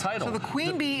not a title. So the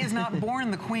queen bee is not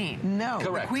born the queen. No.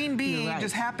 Correct. The queen bee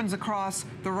just happens across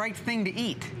the right thing to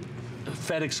eat.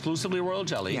 Fed exclusively royal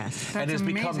jelly, and has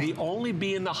become the only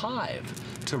bee in the hive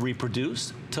to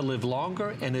reproduce, to live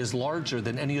longer, and is larger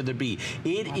than any other bee.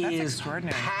 It is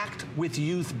packed with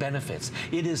youth benefits.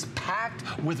 It is packed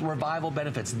with revival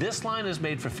benefits. This line is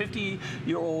made for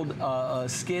 50-year-old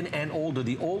skin and older.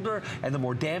 The older and the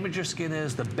more damaged your skin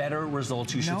is, the better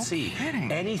results you should see.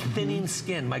 Any thinning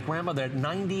skin. My grandmother at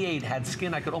 98 had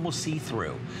skin I could almost see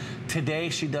through. Today,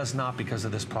 she does not because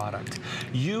of this product.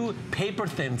 You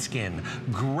paper-thin skin,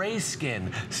 gray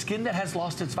skin, skin that has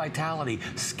lost its vitality,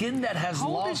 skin that has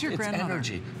lost its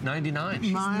energy. 99.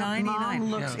 She's 99.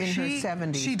 Mom looks in her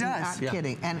 70s. She does. Not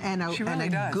kidding. And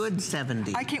a good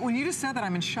 70. I can't. When you just said that,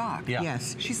 I'm in shock.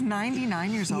 Yes. She's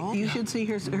 99 years old. You should see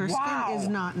her skin is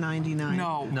not 99.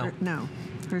 No.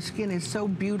 Her skin is so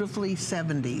beautifully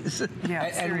 70s. Yeah,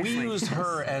 and we used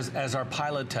her as our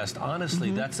pilot test. Honestly,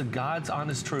 that's a God's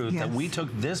honest truth that we took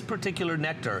this particular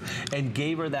nectar and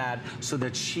gave her that so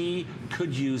that she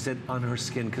could use it on her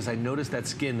skin, because I noticed that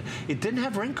skin, it didn't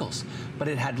have wrinkles, but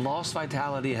it had lost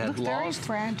vitality, it had very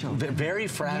fragile. Very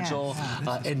fragile.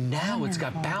 And now it's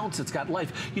got bounce, it's got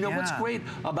life. You know, what's great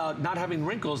about not having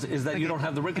wrinkles is that you don't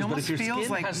have the wrinkles, but if your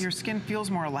skin has... your skin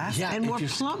feels more elastic. And more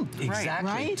plump.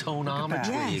 Exactly. Right?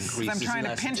 Tonometry increases. I'm trying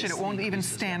to pinch it, it won't even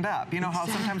stand up. You know how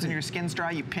sometimes when your skin's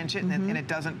dry, you pinch it and it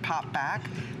doesn't pop back?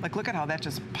 Like, look at how that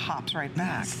just pops right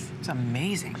back. It's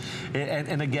amazing.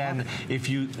 And again, if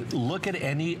you look at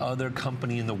any other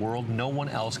company in the world, no one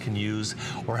else can use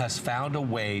or has found a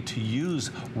way to use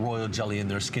royal jelly in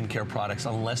their skincare products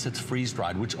unless it's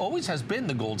freeze-dried, which always has been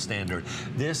the gold standard.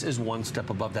 This is one step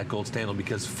above that gold standard,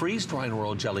 because freeze-drying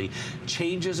royal jelly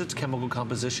changes its chemical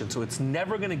composition, so it's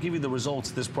never going to give you the results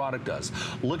this product does.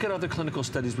 Look at other clinical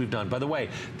studies we've done. By the way,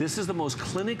 this is the most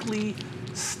clinically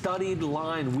studied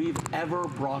line we've ever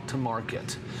brought to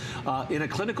market. In a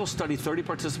clinical study, 30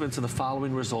 participants and the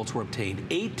following results were obtained.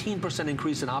 18%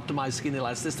 increase in optimized skin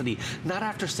elasticity, not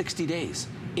after 60 days.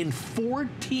 In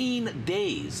 14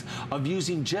 days of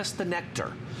using just the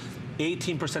nectar.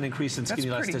 18% increase in skin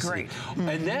elasticity. That's pretty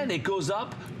great. And then it goes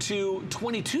up to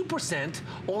 22%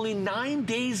 only 9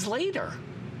 days later.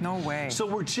 No way. So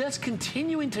we're just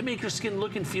continuing to make your skin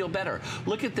look and feel better.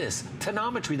 Look at this,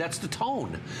 tonometry, that's the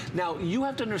tone. Now, you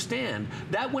have to understand,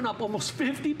 that went up almost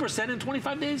 50% in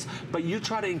 25 days, but you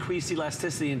try to increase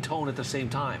elasticity and tone at the same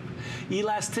time.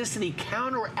 Elasticity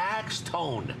counteracts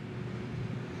tone.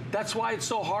 That's why it's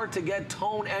so hard to get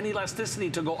tone and elasticity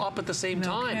to go up at the same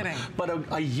time. Kidding. But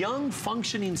a young,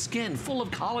 functioning skin full of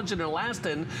collagen and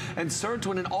elastin and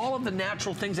sirtuin and all of the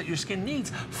natural things that your skin needs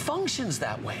functions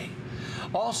that way.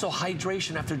 Also,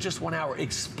 hydration after just 1 hour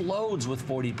explodes with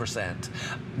 40%.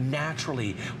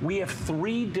 Naturally, we have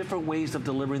 3 different ways of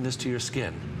delivering this to your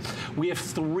skin. We have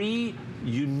 3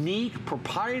 unique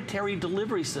proprietary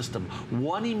delivery system.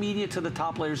 1 immediate to the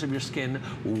top layers of your skin,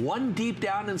 1 deep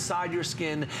down inside your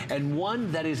skin, and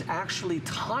 1 that is actually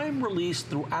time released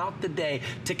throughout the day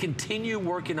to continue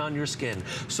working on your skin.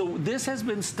 So this has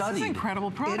been studied. This is an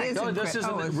incredible product. It is. No, this is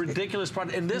a ridiculous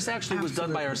product. And this actually was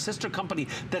done by our sister company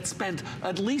that spent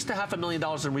at least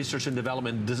 $500,000 in research and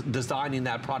development designing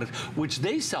that product, which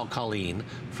they sell, Colleen,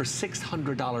 for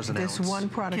 $600 an ounce. This one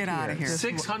product. Get out of here.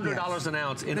 $600 an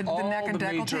ounce in all neck and the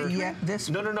decolleté? major. Yeah, this.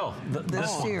 No. The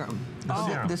serum.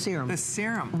 The serum. The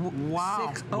serum.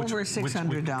 Wow. Over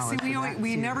 $600. See,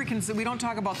 we never can. We don't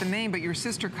talk about the name, but your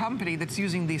sister company that's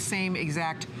using the same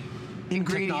exact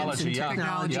ingredients and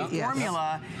technology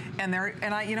formula, and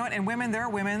you know what? And women, there are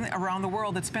women around the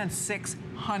world that spend $600.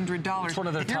 It's one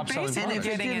of their top selling products. And if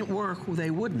it didn't work, they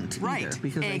wouldn't either,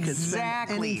 because they could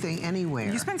spend anything, anywhere.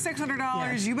 You spend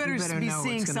 $600, you better be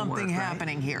seeing something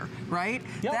happening here, right?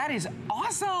 Yep. That is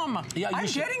awesome. Yeah, I'm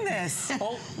getting this.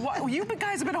 You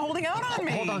guys have been holding out on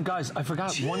me. Hold on, guys. I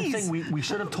forgot one thing we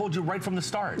should have told you right from the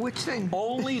start. Which thing?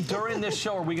 Only during this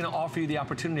show are we going to offer you the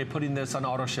opportunity of putting this on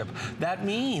auto ship. That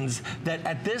means that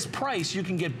at this price, you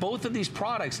can get both of these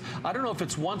products. I don't know if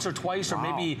it's once or twice or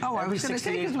maybe every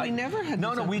 60 days. We never had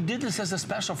No, we did this as a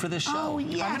special for this show. Oh,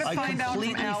 yes. I'm going to find out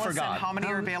from Allison forgot. how many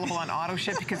are available on auto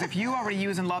ship, because if you already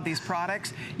use and love these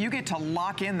products, you get to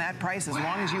lock in that price as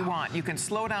long as you want. You can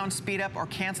slow down, speed up, or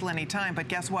cancel any time, but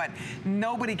guess what?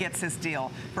 Nobody gets this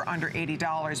deal for under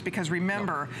 $80, because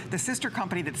remember, the sister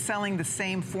company that's selling the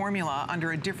same formula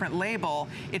under a different label,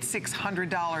 it's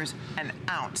 $600 an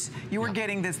ounce. You are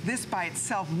getting this by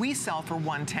itself, we sell for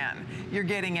 $110. You're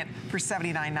getting it for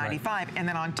 $79.95, and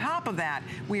then on top of that,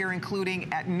 we are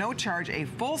including at no charge a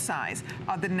full size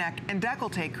of the neck and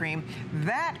décolleté cream.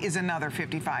 That is another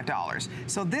 $55.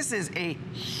 So this is a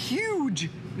huge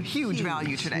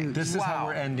value today. This is how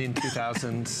we're ending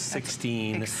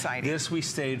 2016. Exciting. This we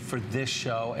stayed for this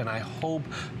show, and I hope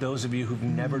those of you who've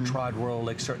never tried Royal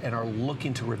Elixir and are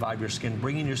looking to revive your skin,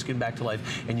 bringing your skin back to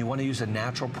life, and you want to use a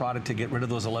natural product to get rid of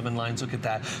those 11 lines, look at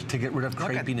that, to get rid of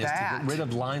crepiness, to get rid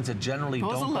of lines that generally don't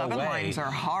go away. Those 11 lines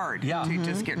are hard to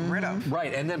just get rid of.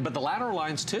 Right, and then, but the lateral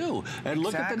lines too. And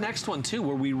look at the next one too,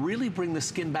 where we really bring the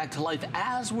skin back to life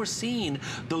as we're seeing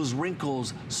those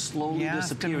wrinkles slowly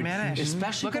disappearing.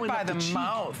 Especially look at by the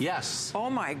mouth. Yes. Oh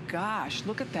my gosh,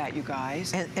 look at that, you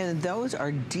guys. And those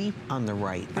are deep on the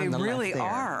right. They really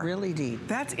are. Really deep.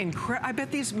 That's incredible. I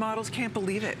bet these models can't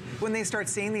believe it when they start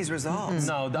seeing these results.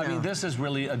 No, I mean, this is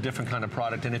really a different kind of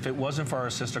product. And if it wasn't for our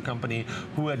sister company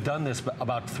who had done this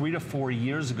about 3 to 4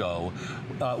 years ago,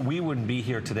 we wouldn't be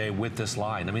here today with this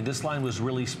line. I mean, this line was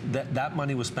really, that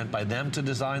money was spent by them to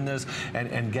design this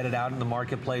and get it out in the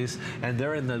marketplace. And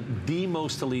they're in the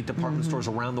most elite department stores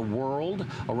around the world.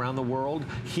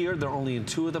 Here, they're only in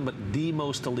 2 of them, but the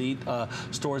most elite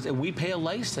stores. And we pay a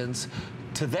license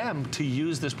to them to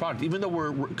use this product. Even though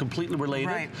we're completely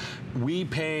related, we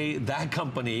pay that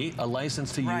company a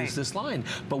license to use this line.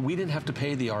 But we didn't have to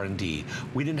pay the R&D.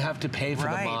 We didn't have to pay for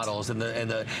the models and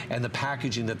the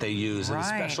packaging that they use and the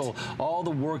special, all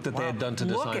the work that they had done to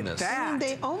design this. Look at that.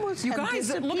 They almost you guys,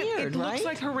 disappeared, it looks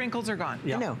like her wrinkles are gone.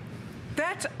 Yeah. No.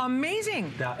 That's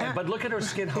amazing. But look at her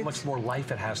skin, how much more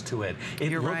life it has to it.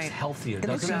 It looks healthier, it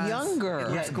looks younger.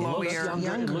 Yeah, it looks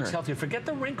younger. It looks healthier. Forget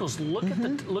the wrinkles.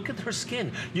 Look at her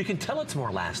skin. You can tell it's more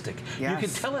elastic. Yes. You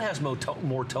can tell it has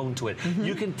more tone to it.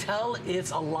 You can tell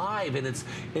it's alive, and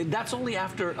that's only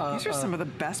after. These are some of the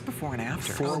best before and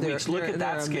after. 4 weeks. Look at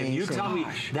that skin. Amazing. You tell me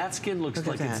that skin looks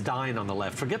like it's dying on the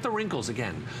left. Forget the wrinkles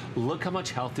again. Look how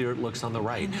much healthier it looks on the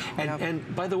right.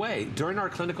 And by the way, during our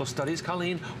clinical studies,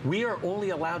 Colleen, we are only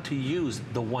allowed to use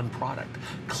the one product.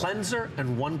 Cleanser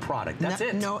and one product. That's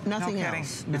it. Nothing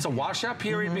else. It's a washout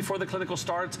period before the clinical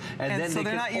starts, and then so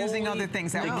they're not using other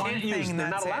things. That one thing, they're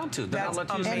not allowed to. They're not allowed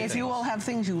to use anything. And if you all have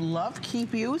things you love,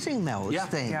 keep using those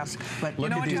things. Yeah. But you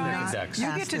know what, guys?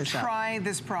 You get to try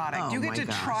this product. Oh, you get to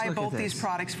try both these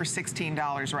products for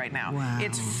 $16 right now. Wow.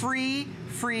 It's free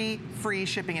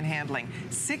shipping and handling.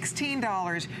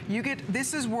 $16, you get,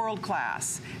 this is world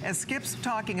class. As Skip's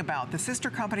talking about, the sister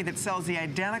company that sells the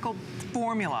identical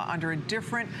formula under a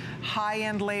different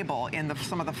high-end label in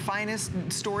some of the finest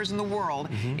stores in the world,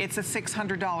 it's a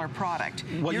 $600 product.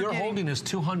 What you're holding is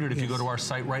 $200 if you go to our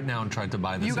site right now and try to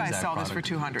buy this exact product. You guys sell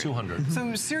product. this for $200. $200.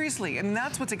 So seriously, and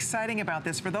that's what's exciting about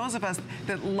this for those of us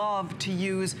that love to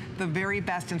use the very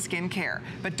best in skincare,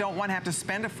 but don't want to have to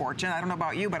spend a fortune. I don't know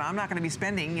about you, but I'm not going to be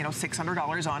spending, you know,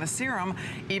 $600 on a serum,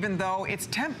 even though it's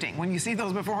tempting. When you see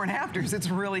those before and afters, it's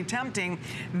really tempting.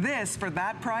 This, for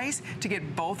that price, to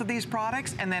get both of these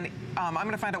products, and then I'm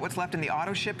going to find out what's left in the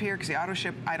auto ship here, because the auto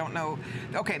ship, I don't know.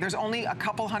 Okay, there's only a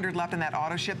couple hundred left in that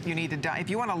auto ship. You need to, if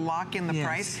you want to lock in the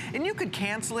price, and you could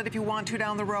cancel it if you want to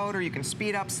down the road, or you can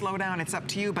speed up, slow down, it's up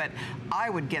to you, but I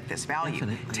would get this value.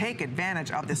 Definitely. Take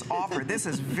advantage of this offer. This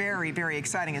is very, very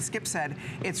exciting. As Skip said,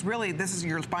 it's really, this is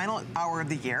your final hour of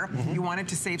the year. You wanted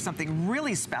to save something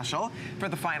really special for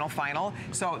the final.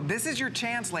 So this is your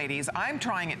chance, ladies. I'm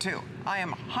trying it too. I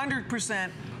am 100%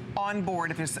 on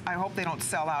board. I hope they don't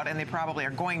sell out, and they probably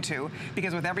are going to,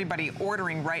 because with everybody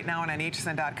ordering right now on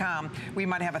hsn.com, we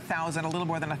might have 1,000, a little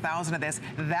more than 1,000 of this.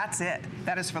 That's it.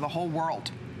 That is for the whole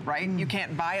world. Right? You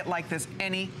can't buy it like this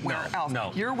anywhere else.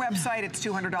 No. Your website, it's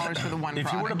 $200 for the one product.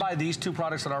 If you were to buy these two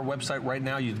products on our website right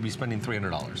now, you'd be spending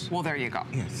 $300. Well, there you go.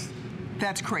 Yes.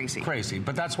 That's crazy. Crazy,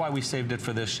 but that's why we saved it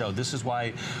for this show. This is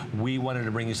why we wanted to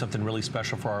bring you something really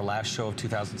special for our last show of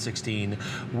 2016.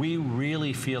 We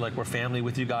really feel like we're family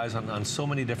with you guys on so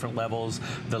many different levels.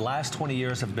 The last 20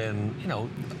 years have been, you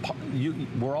know,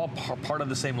 we're all part of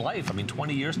the same life. I mean,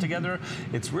 20 years together,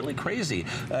 it's really crazy.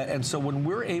 And so when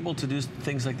we're able to do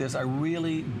things like this, we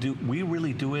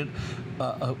really do it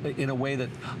in a way that,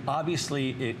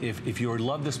 obviously, if you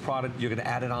love this product, you're going to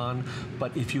add it on.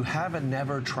 But if you haven't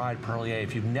never tried Perlier,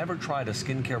 if you've never tried a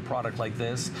skincare product like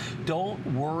this, don't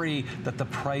worry that the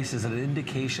price is an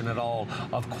indication at all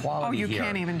of quality here. Oh, you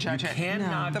can't even judge it. You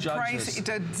cannot judge this. The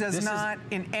price does not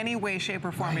in any way, shape,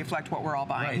 or form reflect what we're all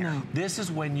buying here. No. This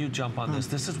is when you jump on this.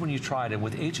 This is when you try it. And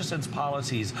with HSN's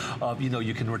policies of, you know,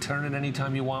 you can return it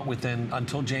anytime you want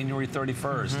until January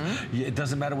 31st. It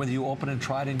doesn't matter whether you open and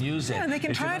try it and use it. Yeah, and they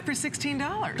can try it for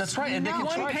 $16. That's right. And they can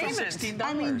try it for $16.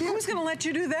 I mean, who's going to let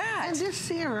you do that? And this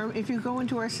serum, if you go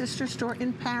into our sister store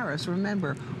in Paris,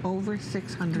 remember, over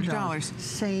 $600.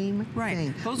 Same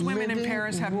thing. Those women in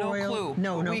Paris have no clue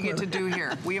what we get to do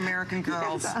here. We American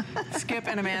girls, Skip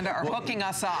and Amanda are hooking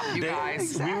us up, you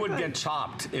guys. We would get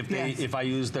chopped if I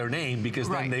used their name, because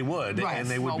then they would, and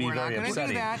they would be very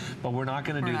upsetting. But we're not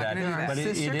going to do that. But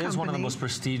it is one of the most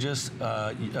prestigious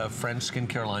French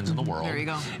skincare lines in the world. There you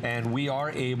go. And we are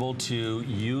able to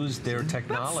use their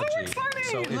technology. That's so exciting.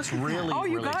 So it's really,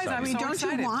 you really guys, exciting. I mean, don't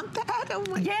you want that? Oh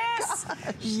my Yes. gosh.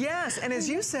 Yes. And as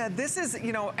you said, this is,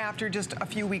 you know, after just a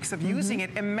few weeks of using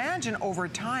it, imagine over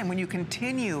time when you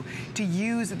continue to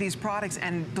use these products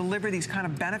and deliver these kind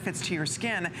of benefits to your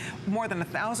skin. More than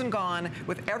 1,000 gone.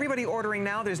 With everybody ordering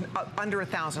now, there's under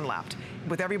 1,000 left.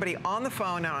 With everybody on the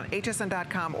phone and on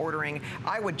hsn.com ordering,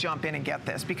 I would jump in and get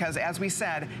this, because as we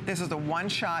said, this is a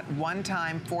one-shot,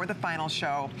 one-time for the final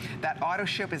show. That auto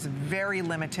ship is very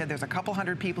limited. There's a couple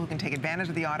hundred people who can take advantage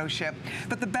of the auto ship.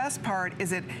 But the best part is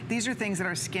that these are things that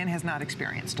our skin has not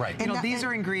experienced. Right. You know, these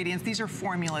are ingredients, these are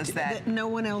formulas that no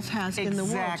one else has in the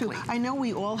world, too. I know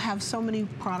we all have so many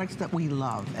products that we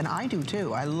love, and I do,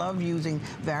 too. I love using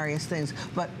various things,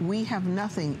 but we have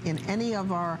nothing in any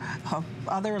of our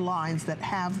other lines that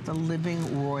have the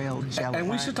living royal jelly. And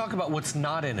we should talk about what's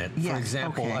not in it. For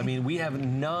example, I mean, we have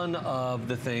none of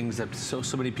the things that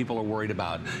so many people are worried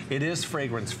about. It is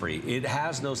fragrance-free. It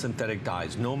has no synthetic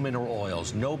dyes, no mineral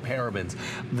oils, no parabens.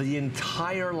 The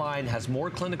entire line has more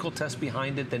clinical tests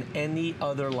behind it than any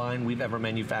other line we've ever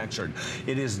manufactured.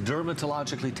 It is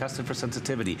dermatologically tested for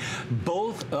sensitivity.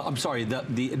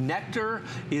 The nectar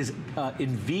is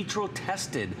in vitro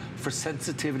tested for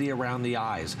sensitivity around the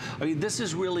eyes. I mean, this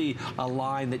is really a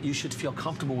line that you should feel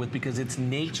comfortable with, because it's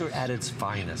nature at its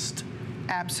finest.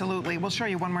 Absolutely. We'll show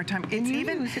you one more time. It's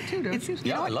even, use it too, don't you?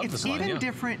 Yeah, I love this line, even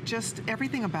different, just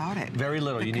everything about it. Very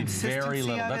little. The You need very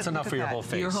little. That's enough for your whole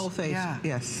face. Your whole face, Yeah.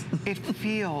 yes. It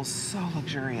feels so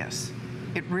luxurious.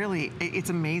 It really, it's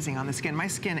amazing on the skin. My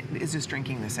skin is just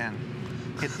drinking this in.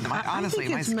 Honestly, I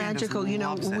think it's magical. You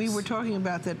know, we were talking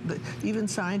about that even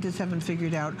scientists haven't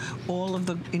figured out all of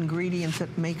the ingredients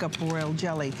that make up royal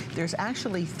jelly. There's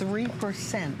actually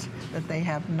 3% that they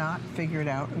have not figured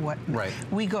out what. Right.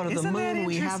 We go to the moon,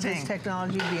 we have this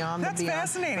technology beyond the beyond. That's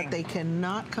fascinating. But they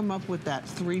cannot come up with that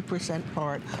 3%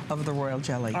 part of the royal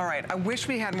jelly. All right, I wish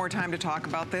we had more time to talk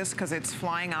about this because it's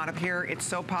flying out of here. It's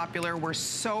so popular. We're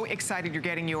so excited you're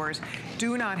getting yours.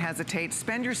 Do not hesitate.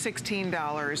 Spend your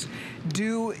 $16.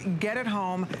 Do get it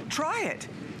home. Try it.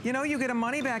 You know, you get a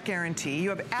money-back guarantee. You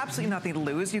have absolutely nothing to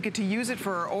lose. You get to use it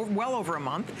for well over a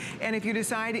month. And if you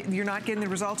decide you're not getting the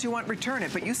results you want, return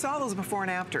it. But you saw those before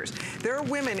and afters. There are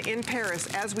women in Paris,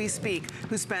 as we speak,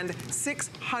 who spend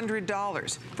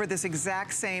 $600 for this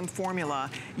exact same formula.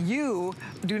 You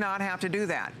do not have to do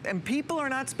that. And people are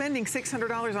not spending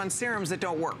 $600 on serums that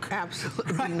don't work.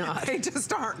 Absolutely not. They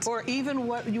just aren't. Or even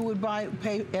what you would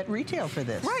pay at retail for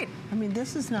this. Right. I mean,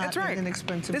 this is not an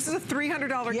inexpensive. This is a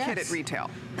 $300 kit at retail.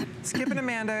 Skip and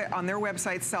Amanda on their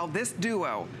website sell this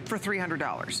duo for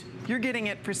 $300. You're getting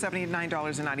it for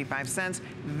 $79.95.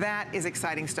 That is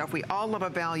exciting stuff. We all love a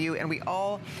value, and we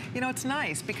all, you know, it's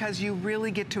nice because you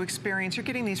really get to experience, you're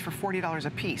getting these for $40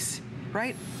 a piece,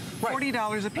 right?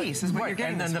 $40 a piece is what you're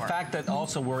getting. And then this the for. fact that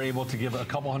also we're able to give a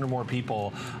couple hundred more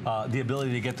people the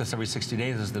ability to get this every 60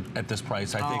 days at this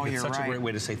price. I think it's such a great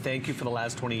way to say thank you for the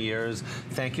last 20 years.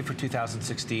 Thank you for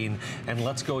 2016. And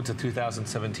let's go to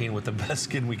 2017 with the best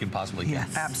skin we can possibly get.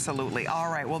 Yes, absolutely. All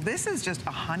right. Well, this is just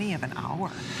a honey of an hour.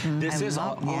 This is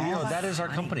all, you know, that is our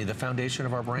company. The foundation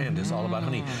of our brand is all about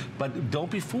honey. But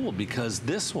don't be fooled, because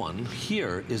this one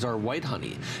here is our white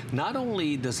honey. Not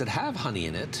only does it have honey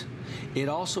in it, it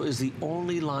also is the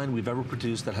only line we've ever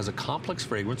produced that has a complex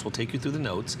fragrance. We'll take you through the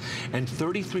notes. And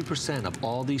 33% of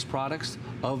all these products,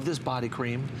 of this body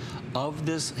cream, of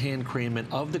this hand cream,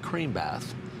 and of the cream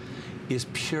bath, is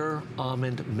pure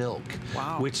almond milk.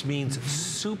 Wow. Which means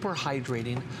super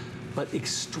hydrating, but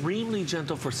extremely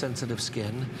gentle for sensitive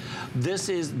skin.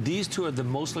 These two are the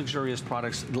most luxurious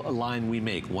products line we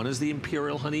make. One is the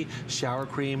Imperial Honey Shower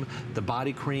Cream, the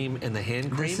body cream, and the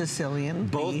hand cream. The Sicilian.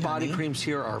 Both body creams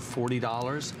here are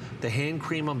 $40. The hand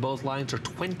cream on both lines are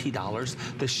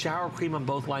 $20. The shower cream on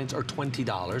both lines are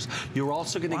 $20. You're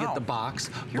also gonna get the box.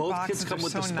 Both kits come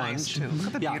with the sponge. Nice too. Look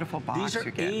at the beautiful box. These are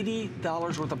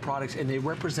 $80 worth of products, and they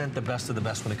represent the best of the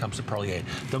best when it comes to Perlier.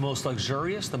 The most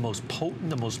luxurious, the most potent,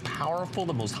 the most powerful,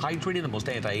 the most hydrating, the most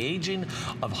anti-aging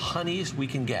of honeys we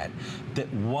can get.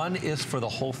 That one is for the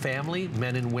whole family,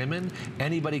 men and women.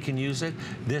 Anybody can use it.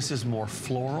 This is more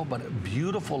floral, but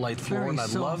beautiful light floral. And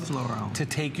I'd love to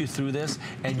take you through this.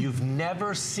 And you've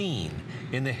never seen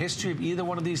in the history of either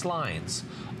one of these lines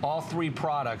all three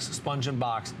products, sponge and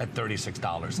box, at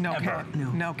 $36. No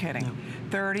kidding. No kidding. No.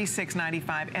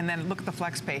 $36.95. And then look at the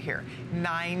FlexPay here.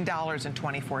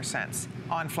 $9.24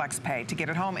 on FlexPay to get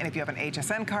it home. And if you have an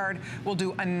HSN card, we'll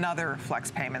do another flex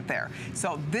payment there.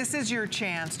 So this is your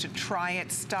chance to try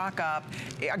it, stock up.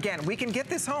 Again, we can get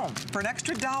this home for an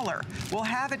extra $1. We'll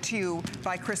have it to you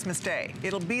by Christmas Day.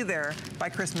 It'll be there by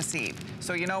Christmas Eve.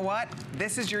 So you know what?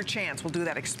 This is your chance. We'll do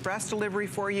that express delivery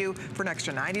for you for an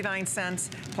extra 99 cents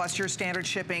plus your standard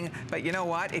shipping. But you know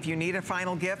what? If you need a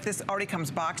final gift, this already comes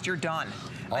boxed. You're done.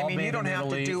 I mean, you don't have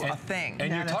to do a thing.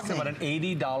 And you're talking about an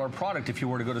 $80 product if you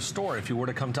were to go to store. If you were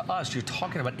to come to us, you're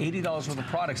talking about $80 worth of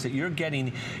products that you're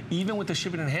getting, even with the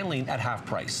shipping and handling, at half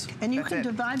price. And you can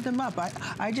divide them up.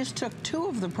 I just took 2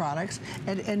 of the products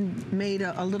and made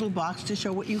a little box to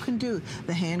show what you can do.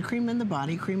 The hand cream and the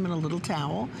body cream and a little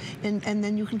towel. And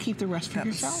then you can keep the rest for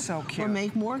yourself. So cute. Or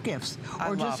make more gifts.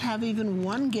 Or just have even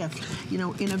one gift, you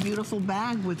know, in a beautiful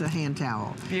bag with a hand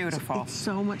towel. Beautiful. It's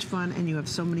so much fun, and you have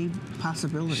so many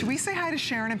possibilities. Should we say hi to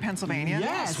Sharon in Pennsylvania?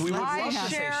 Yes, we would love to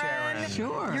say Sharon.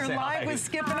 Sure. You're live with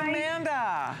Skip and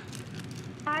Amanda.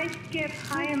 Hi, Skip.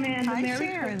 Hi, Amanda. Hi, Merry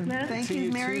Sharon. Christmas. Thank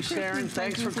you. Merry Christmas. Sharon.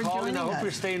 Thanks for calling. I hope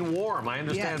you're staying warm. I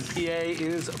understand PA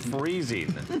is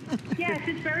freezing. Yes,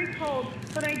 it's very cold.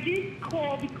 But I did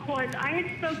call because I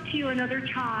had spoke to you another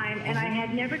time, and I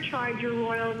had never tried your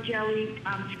Royal Jelly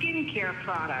skincare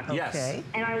product. Yes. Okay.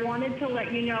 And I wanted to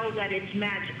let you know that it's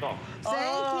magical.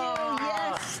 Thank you.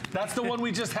 Yes. That's the one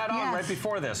we just had on right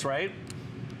before this, right?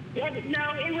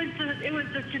 No, it was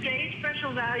the today's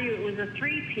special value. It was a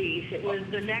 3-piece. It was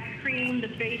the neck cream, the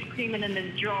face cream, and then the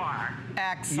jar.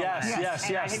 Excellent. Yes.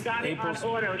 I had got it on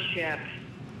auto ship,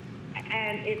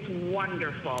 and it's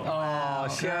wonderful. Oh,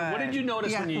 Sharon, what did you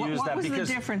notice when you used that? What was the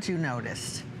difference you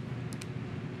noticed?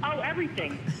 Oh,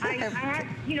 everything. I had,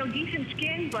 you know, decent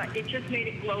skin, but it just made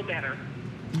it glow better.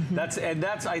 That's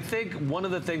I think one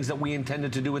of the things that we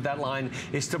intended to do with that line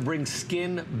is to bring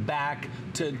skin back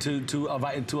to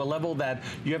a level that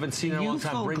you haven't seen in a long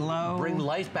time. Bring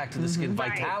life back to the skin,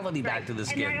 vitality back to the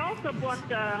skin. And I also bought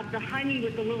the honey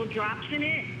with the little drops in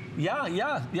it.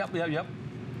 Yep.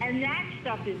 And that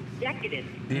stuff is decadent.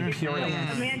 The Imperial.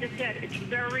 Amanda said it's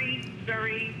very,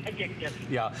 very addictive.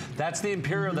 Yeah, that's the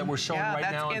Imperial that we're showing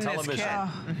right now on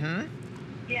television.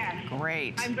 Yes.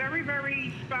 Great. I'm very,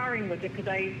 very sparring with it because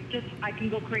I can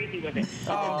go crazy with it.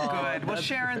 Oh, good. Well,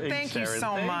 Sharon, thank you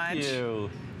so much. Thank you.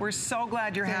 We're so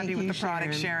glad you're happy with the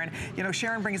product, Sharon. You know,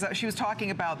 Sharon brings up, she was talking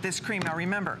about this cream. Now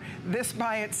remember, this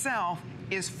by itself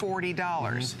is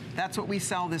 $40. That's what we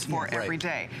sell this for every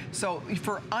day. So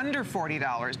for under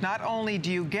 $40, not only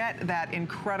do you get that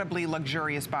incredibly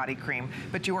luxurious body cream,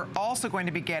 but you are also going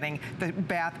to be getting the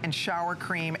bath and shower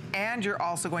cream, and you're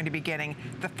also going to be getting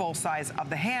the full size of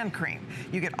the hand cream.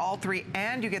 You get all three,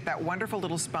 and you get that wonderful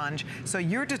little sponge. So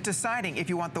you're just deciding if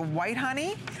you want the white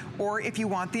honey or if you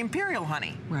want the Imperial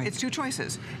honey. Right. It's two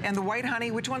choices. And the white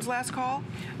honey, which one's last call?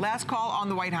 Last call on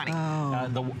the white honey.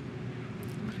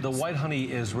 The white honey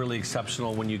is really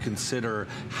exceptional when you consider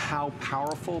how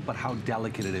powerful but how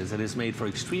delicate it is. It is made for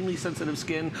extremely sensitive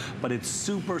skin, but it's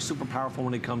super, super powerful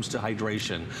when it comes to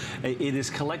hydration. It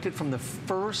is collected from the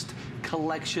first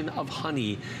collection of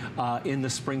honey in the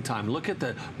springtime. Look at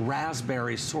the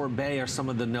raspberry, sorbet are some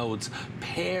of the notes,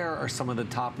 pear are some of the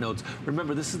top notes.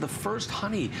 Remember, this is the first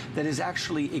honey that is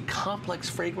actually a complex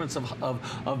fragrance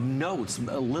of notes.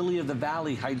 Lily of the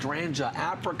valley, hydrangea,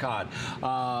 apricot.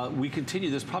 We continue.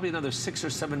 There's probably another 6 or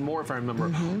 7 more if I remember.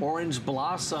 Orange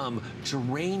blossom,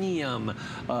 geranium,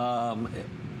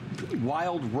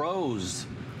 wild rose.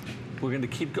 We're going to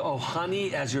keep going. Oh,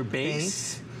 honey as your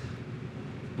base.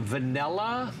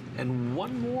 Vanilla, and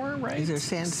one more, right? Is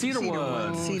there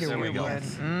cedarwood? There we go.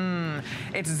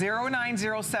 It's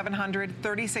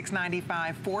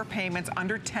 090-700-3695. 4 payments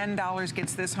under $10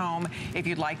 gets this home if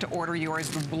you'd like to order yours.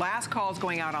 The last call is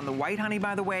going out on the white honey,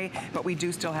 by the way, but we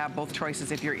do still have both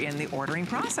choices if you're in the ordering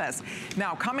process.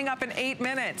 Now, coming up in 8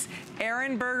 minutes,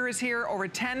 Aaron Berger is here. Over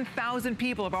 10,000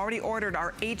 people have already ordered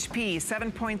our HP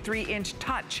 7.3-inch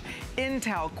touch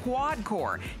Intel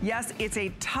quad-core. Yes, it's a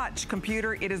touch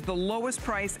computer. It is the lowest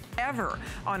price ever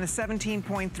on a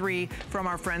 17.3 from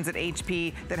our friends at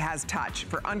HP that has touch.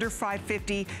 For under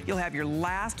 $550, you'll have your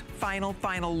last final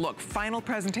look. Final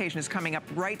presentation is coming up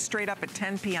right straight up at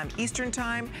 10 p.m. Eastern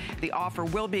time. The offer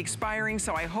will be expiring,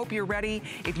 so I hope you're ready.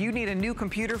 If you need a new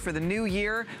computer for the new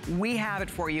year, we have it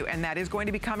for you, and that is going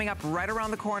to be coming up right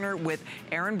around the corner with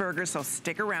Aaron Berger, so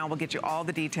stick around. We'll get you all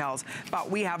the details. But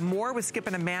we have more with Skip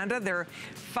and Amanda. Their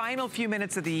final few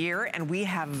minutes of the year, and we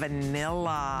have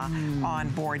vanilla on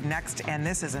board next, and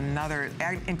this is another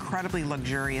incredibly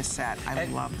luxurious set. I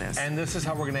love this. And this is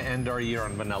how we're going to end our year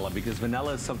on vanilla, because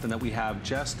vanilla is something that we have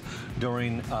just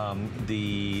during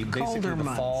basically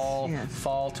the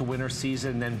fall to winter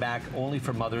season, and then back only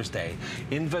for Mother's Day.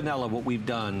 In vanilla, what we've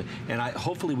done, and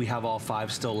hopefully we have all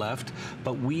 5 still left,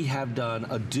 but we have done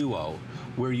a duo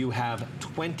where you have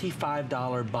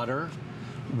 $25 butter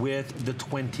with the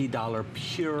 $20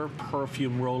 pure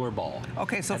perfume roller ball.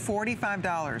 Okay, so $45.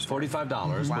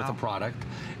 $45 with the product,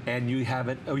 and you have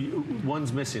it. Oh,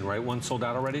 one's missing, right? One's sold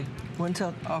out already. One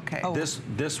sold. Okay. Oh.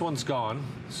 This one's gone.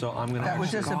 So I'm gonna. That was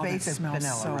just a basic vanilla,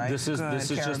 so right? This is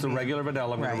just the regular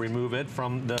vanilla. I'm gonna remove it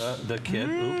from the kit.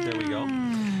 Oop, there we go.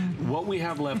 What we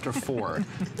have left are 4.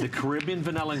 The Caribbean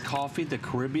vanilla and coffee, the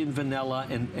Caribbean vanilla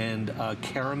and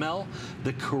caramel,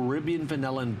 the Caribbean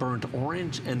vanilla and burnt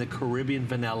orange, and the Caribbean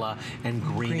vanilla and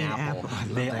green apple.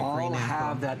 They all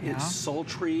have that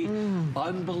sultry,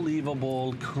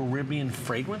 unbelievable Caribbean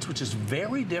fragrance, which is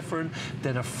very different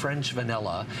than a French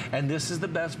vanilla. And this is the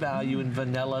best value in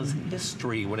vanilla's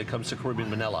history when it comes to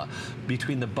Caribbean vanilla,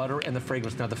 between the butter and the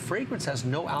fragrance. Now, the fragrance has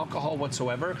no alcohol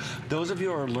whatsoever. Those of you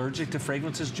who are allergic to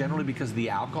fragrances, generally because of the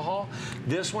alcohol,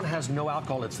 this one has no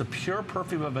alcohol. It's the pure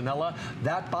perfume of vanilla.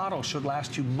 That bottle should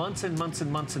last you months and months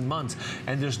and months and months.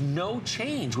 And there's no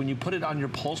change when you put it on your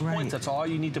pulse points. That's all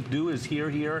you need to do is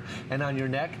here, and on your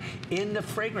neck in the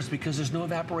fragrance, because there's no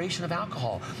evaporation of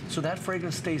alcohol. So that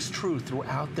fragrance stays true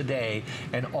throughout the day,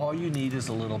 and all you need is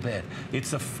a little bit.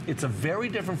 It's a very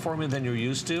different formula than you're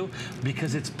used to,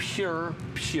 because it's pure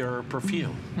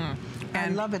perfume.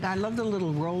 And I love it. I love the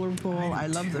little roller ball. I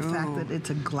love the fact that it's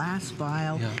a glass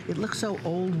vial. It looks so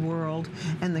old world.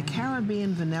 And the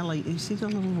Caribbean vanilla, you see the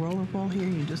little roller ball here?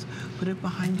 You just put it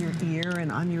behind your ear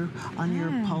and on your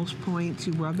pulse points.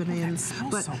 You rub it in.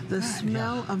 But the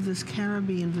smell of this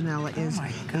Caribbean vanilla is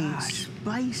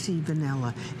spicy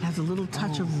vanilla. It has a little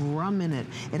touch of rum in it.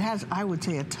 It has, I would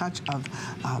say, a touch of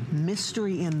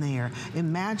mystery in there.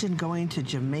 Imagine going to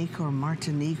Jamaica or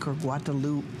Martinique or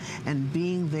Guadeloupe and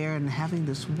being there and having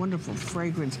this wonderful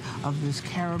fragrance of this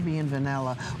Caribbean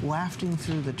vanilla wafting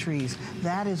through the trees.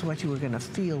 That is what you are going to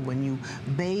feel when you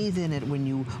bathe in it, when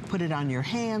you put it on your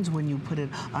hands, when you put it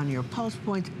on your pulse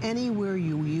points, anywhere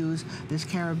you use this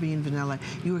Caribbean vanilla,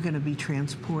 you are going to be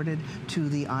transported to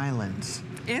the islands.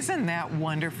 Isn't that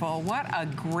wonderful? What a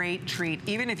great treat.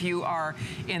 Even if you are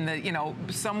in the, you know,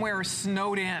 somewhere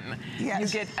snowed in, you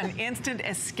get an instant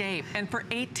escape. And for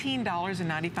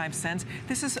 $18.95,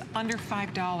 this is under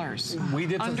 $5. We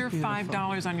did under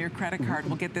 $5 on your credit card.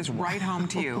 We'll get this right home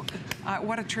to you.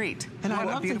 What a treat. And what I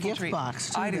love the gift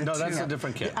box, too. I do, no, that's a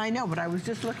different kit. I know, but I was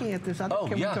just looking at this other.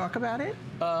 Can we talk about it?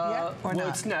 Well,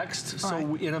 it's next,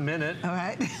 so in a minute. All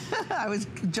right. I was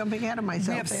jumping ahead of myself.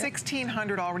 We have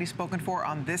 1,600 already spoken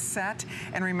for on this set.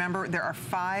 And remember, there are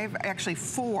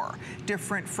four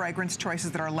different fragrance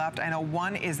choices that are left. I know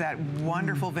one is that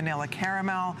wonderful vanilla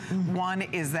caramel. One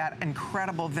is that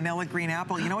incredible vanilla green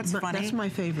apple. You know what's funny? That's my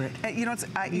favorite. You know,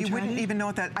 you wouldn't even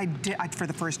know that I did for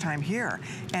the first time here.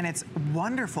 And it's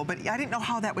wonderful, but I didn't know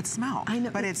how that would smell. I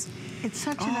know. But it's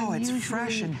such an unusual. It's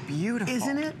fresh and beautiful.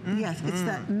 Isn't it? Yes, it's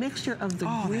that mixture of the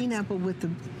green apple with the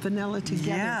vanilla together.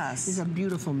 Yes. Is a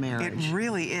beautiful marriage. It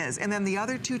really is. And then the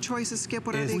other two choices, Skip,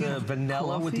 what are they? The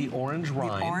vanilla with the orange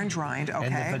rind. The orange rind, okay.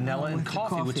 And the vanilla and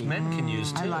coffee, which men can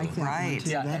use too. I like that one too.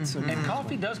 Yeah, That's and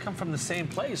coffee does come from the same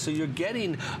place, so you're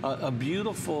getting a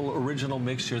beautiful original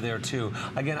mixture there too.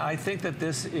 Again, I think that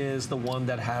this is the one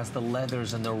that has the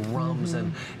leathers and the rums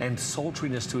and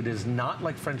sultriness to it. It is not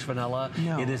like French vanilla.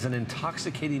 No. It is an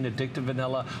intoxicating, addictive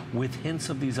vanilla with hints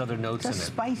of these other notes in it. It's a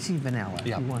spicy vanilla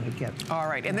you want to get. All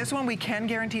right, and this one we can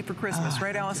guarantee for Christmas,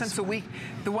 right, Allison? So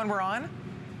the one we're on?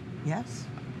 Yes.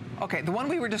 Okay, the one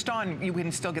we were just on, you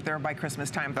can still get there by Christmas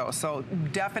time, though. So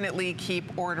definitely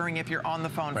keep ordering if you're on the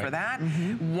phone for that.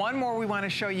 One more we want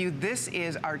to show you. This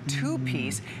is our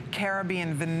two-piece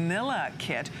Caribbean vanilla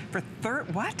kit for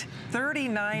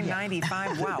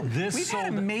 $39.95. Wow, we've had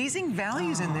amazing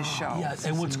values in this show. Yes,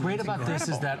 and what's great about this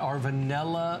is that our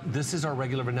vanilla, this is our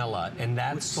regular vanilla, and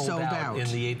that's sold out in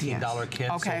the $18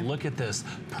 kit. Okay. So look at this,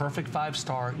 perfect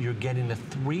 5-star. You're getting the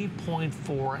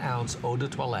 3.4 ounce eau de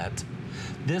toilette.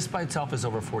 This by itself is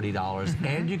over $40,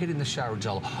 and you're getting the shower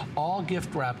gel, all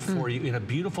gift wrapped for you in a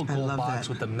beautiful gold box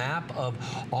with the map of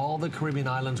all the Caribbean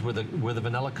islands where the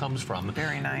vanilla comes from.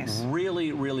 Very nice.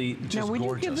 Really, really just now, would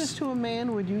gorgeous. You give this to a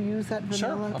man? Would you use that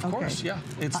vanilla? Sure, of course, yeah.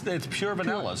 It's pure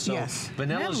vanilla. So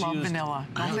vanilla's men love used. vanilla,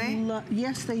 don't they?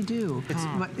 Yes, they do.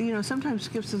 But you know, sometimes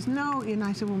Skip says no, and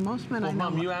I said, well, most men I know.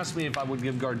 Mom, you asked me if I would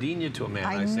give gardenia to a man.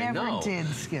 I say no. never did,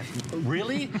 Skip.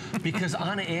 Really? Because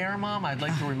on air, Mom, I'd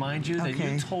like to remind you that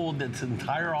you told this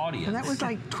entire audience. And that was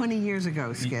like 20 years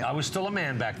ago, Skip. I was still a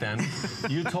man back then.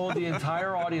 You told the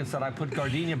entire audience that I put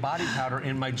gardenia body powder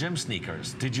in my gym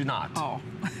sneakers. Did you not? Oh.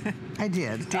 I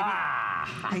did.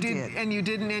 I did. And you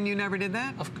didn't, and you never did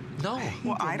that? No.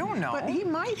 Well, I don't know. But he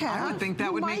might have. I would think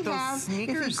that would make those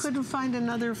sneakers. If he couldn't find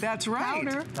another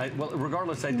powder. Well,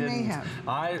 regardless, I didn't.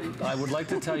 I would like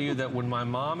to tell you that when my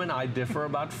mom and I differ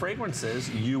about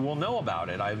fragrances, you will know about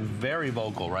it. I'm very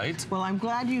vocal, right? Well, I'm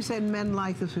glad you said men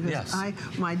like this because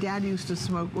my dad used to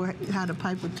smoke, had a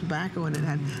pipe with tobacco and it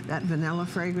had that vanilla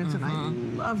fragrance and I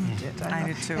loved it. I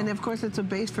did too. And of course, it's a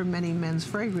base for many men's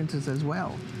fragrances as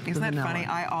well. Isn't that funny?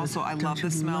 I love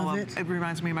the smell of it. It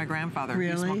reminds me of my grandfather.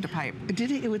 Really? He smoked a pipe. Did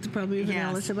he? It was probably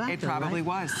vanilla tobacco, it probably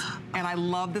was. And I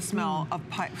love the smell of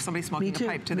somebody smoking a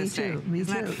pipe to this day. Me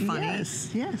Isn't too. that funny?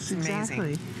 Yes,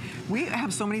 exactly. We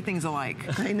have so many things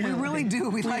alike. I know. We really do.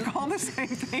 We like all the same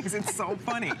things. It's so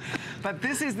funny. But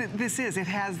it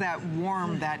has that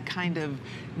warm, that kind of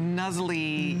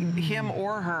nuzzly him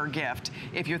or her gift,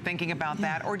 if you're thinking about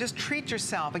that, or just treat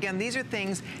yourself. Again, these are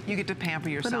things you get to pamper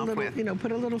yourself with. You know,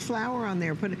 put a little flower on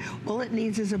there. All it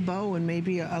needs is a bow and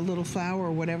maybe a little flower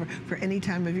or whatever for any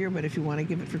time of year, but if you want to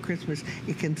give it for Christmas,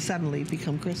 it can suddenly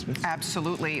become Christmas.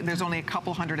 Absolutely. There's only a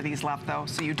couple hundred of these left, though,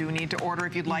 so you do need to order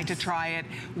if you'd like to try it.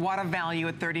 What a value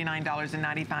at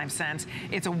 $39.95.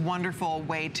 It's a wonderful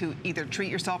way to either treat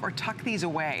yourself or tuck these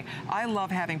away. I love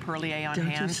having Perlier on hand.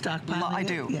 Don't you stockpile I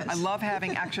do. Yes. I love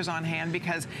having extras on hand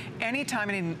because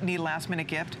anytime I need a last-minute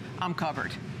gift, I'm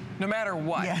covered. No matter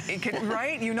what. Yeah. It can,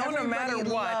 right? You know, no matter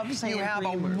what, you have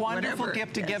a wonderful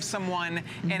gift to give someone,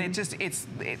 and it's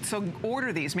so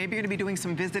order these. Maybe you're going to be doing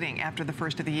some visiting after the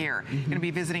first of the year. You're going to be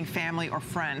visiting family or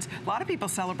friends. A lot of people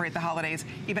celebrate the holidays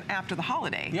even after the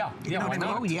holiday. Yeah, You know why what I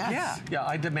not? mean? Oh, yes. Yeah. Yeah,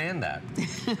 I demand that.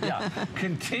 Yeah,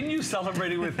 continue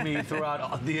celebrating with me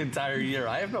throughout the entire year.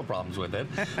 I have no problems with it.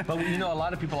 But you know, a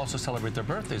lot of people also celebrate their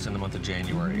birthdays in the month of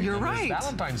January. You're and right. There's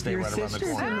Valentine's Day right around the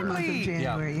corner. In the month of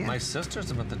January, Yeah, my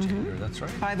sister's in the month of January. That's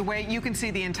right. By the way, you can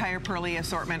see the entire Perlier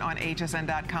assortment on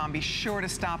hsn.com. Be sure to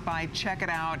stop by, check it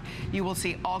out. You will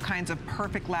see all kinds of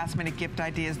perfect last-minute gift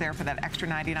ideas there for that extra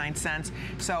 99 cents.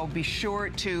 So be sure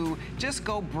to just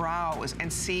go browse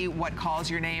and see what calls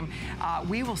your name.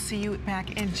 We will see you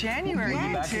back in January. We'll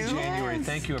be back too. in January.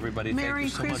 Thank you, everybody. Merry Thank you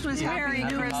so Christmas, much. Happy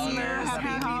New Year,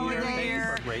 Happy Holidays.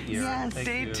 For a great year. Yes. Thank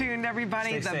Stay you. tuned,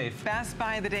 everybody. Stay safe. The Best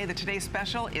Buy of the Day, the Today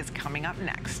Special, is coming up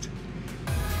next.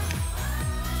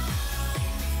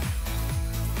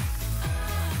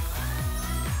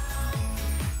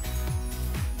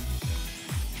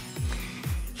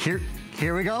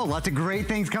 Here we go. Lots of great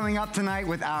things coming up tonight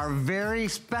with our very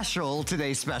special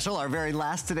Today's Special, our very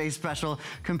last Today's Special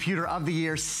computer of the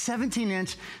year,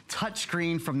 17-inch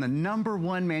touchscreen from the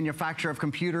 #1 manufacturer of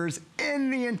computers in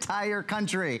the entire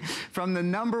country, from the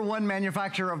 #1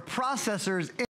 manufacturer of processors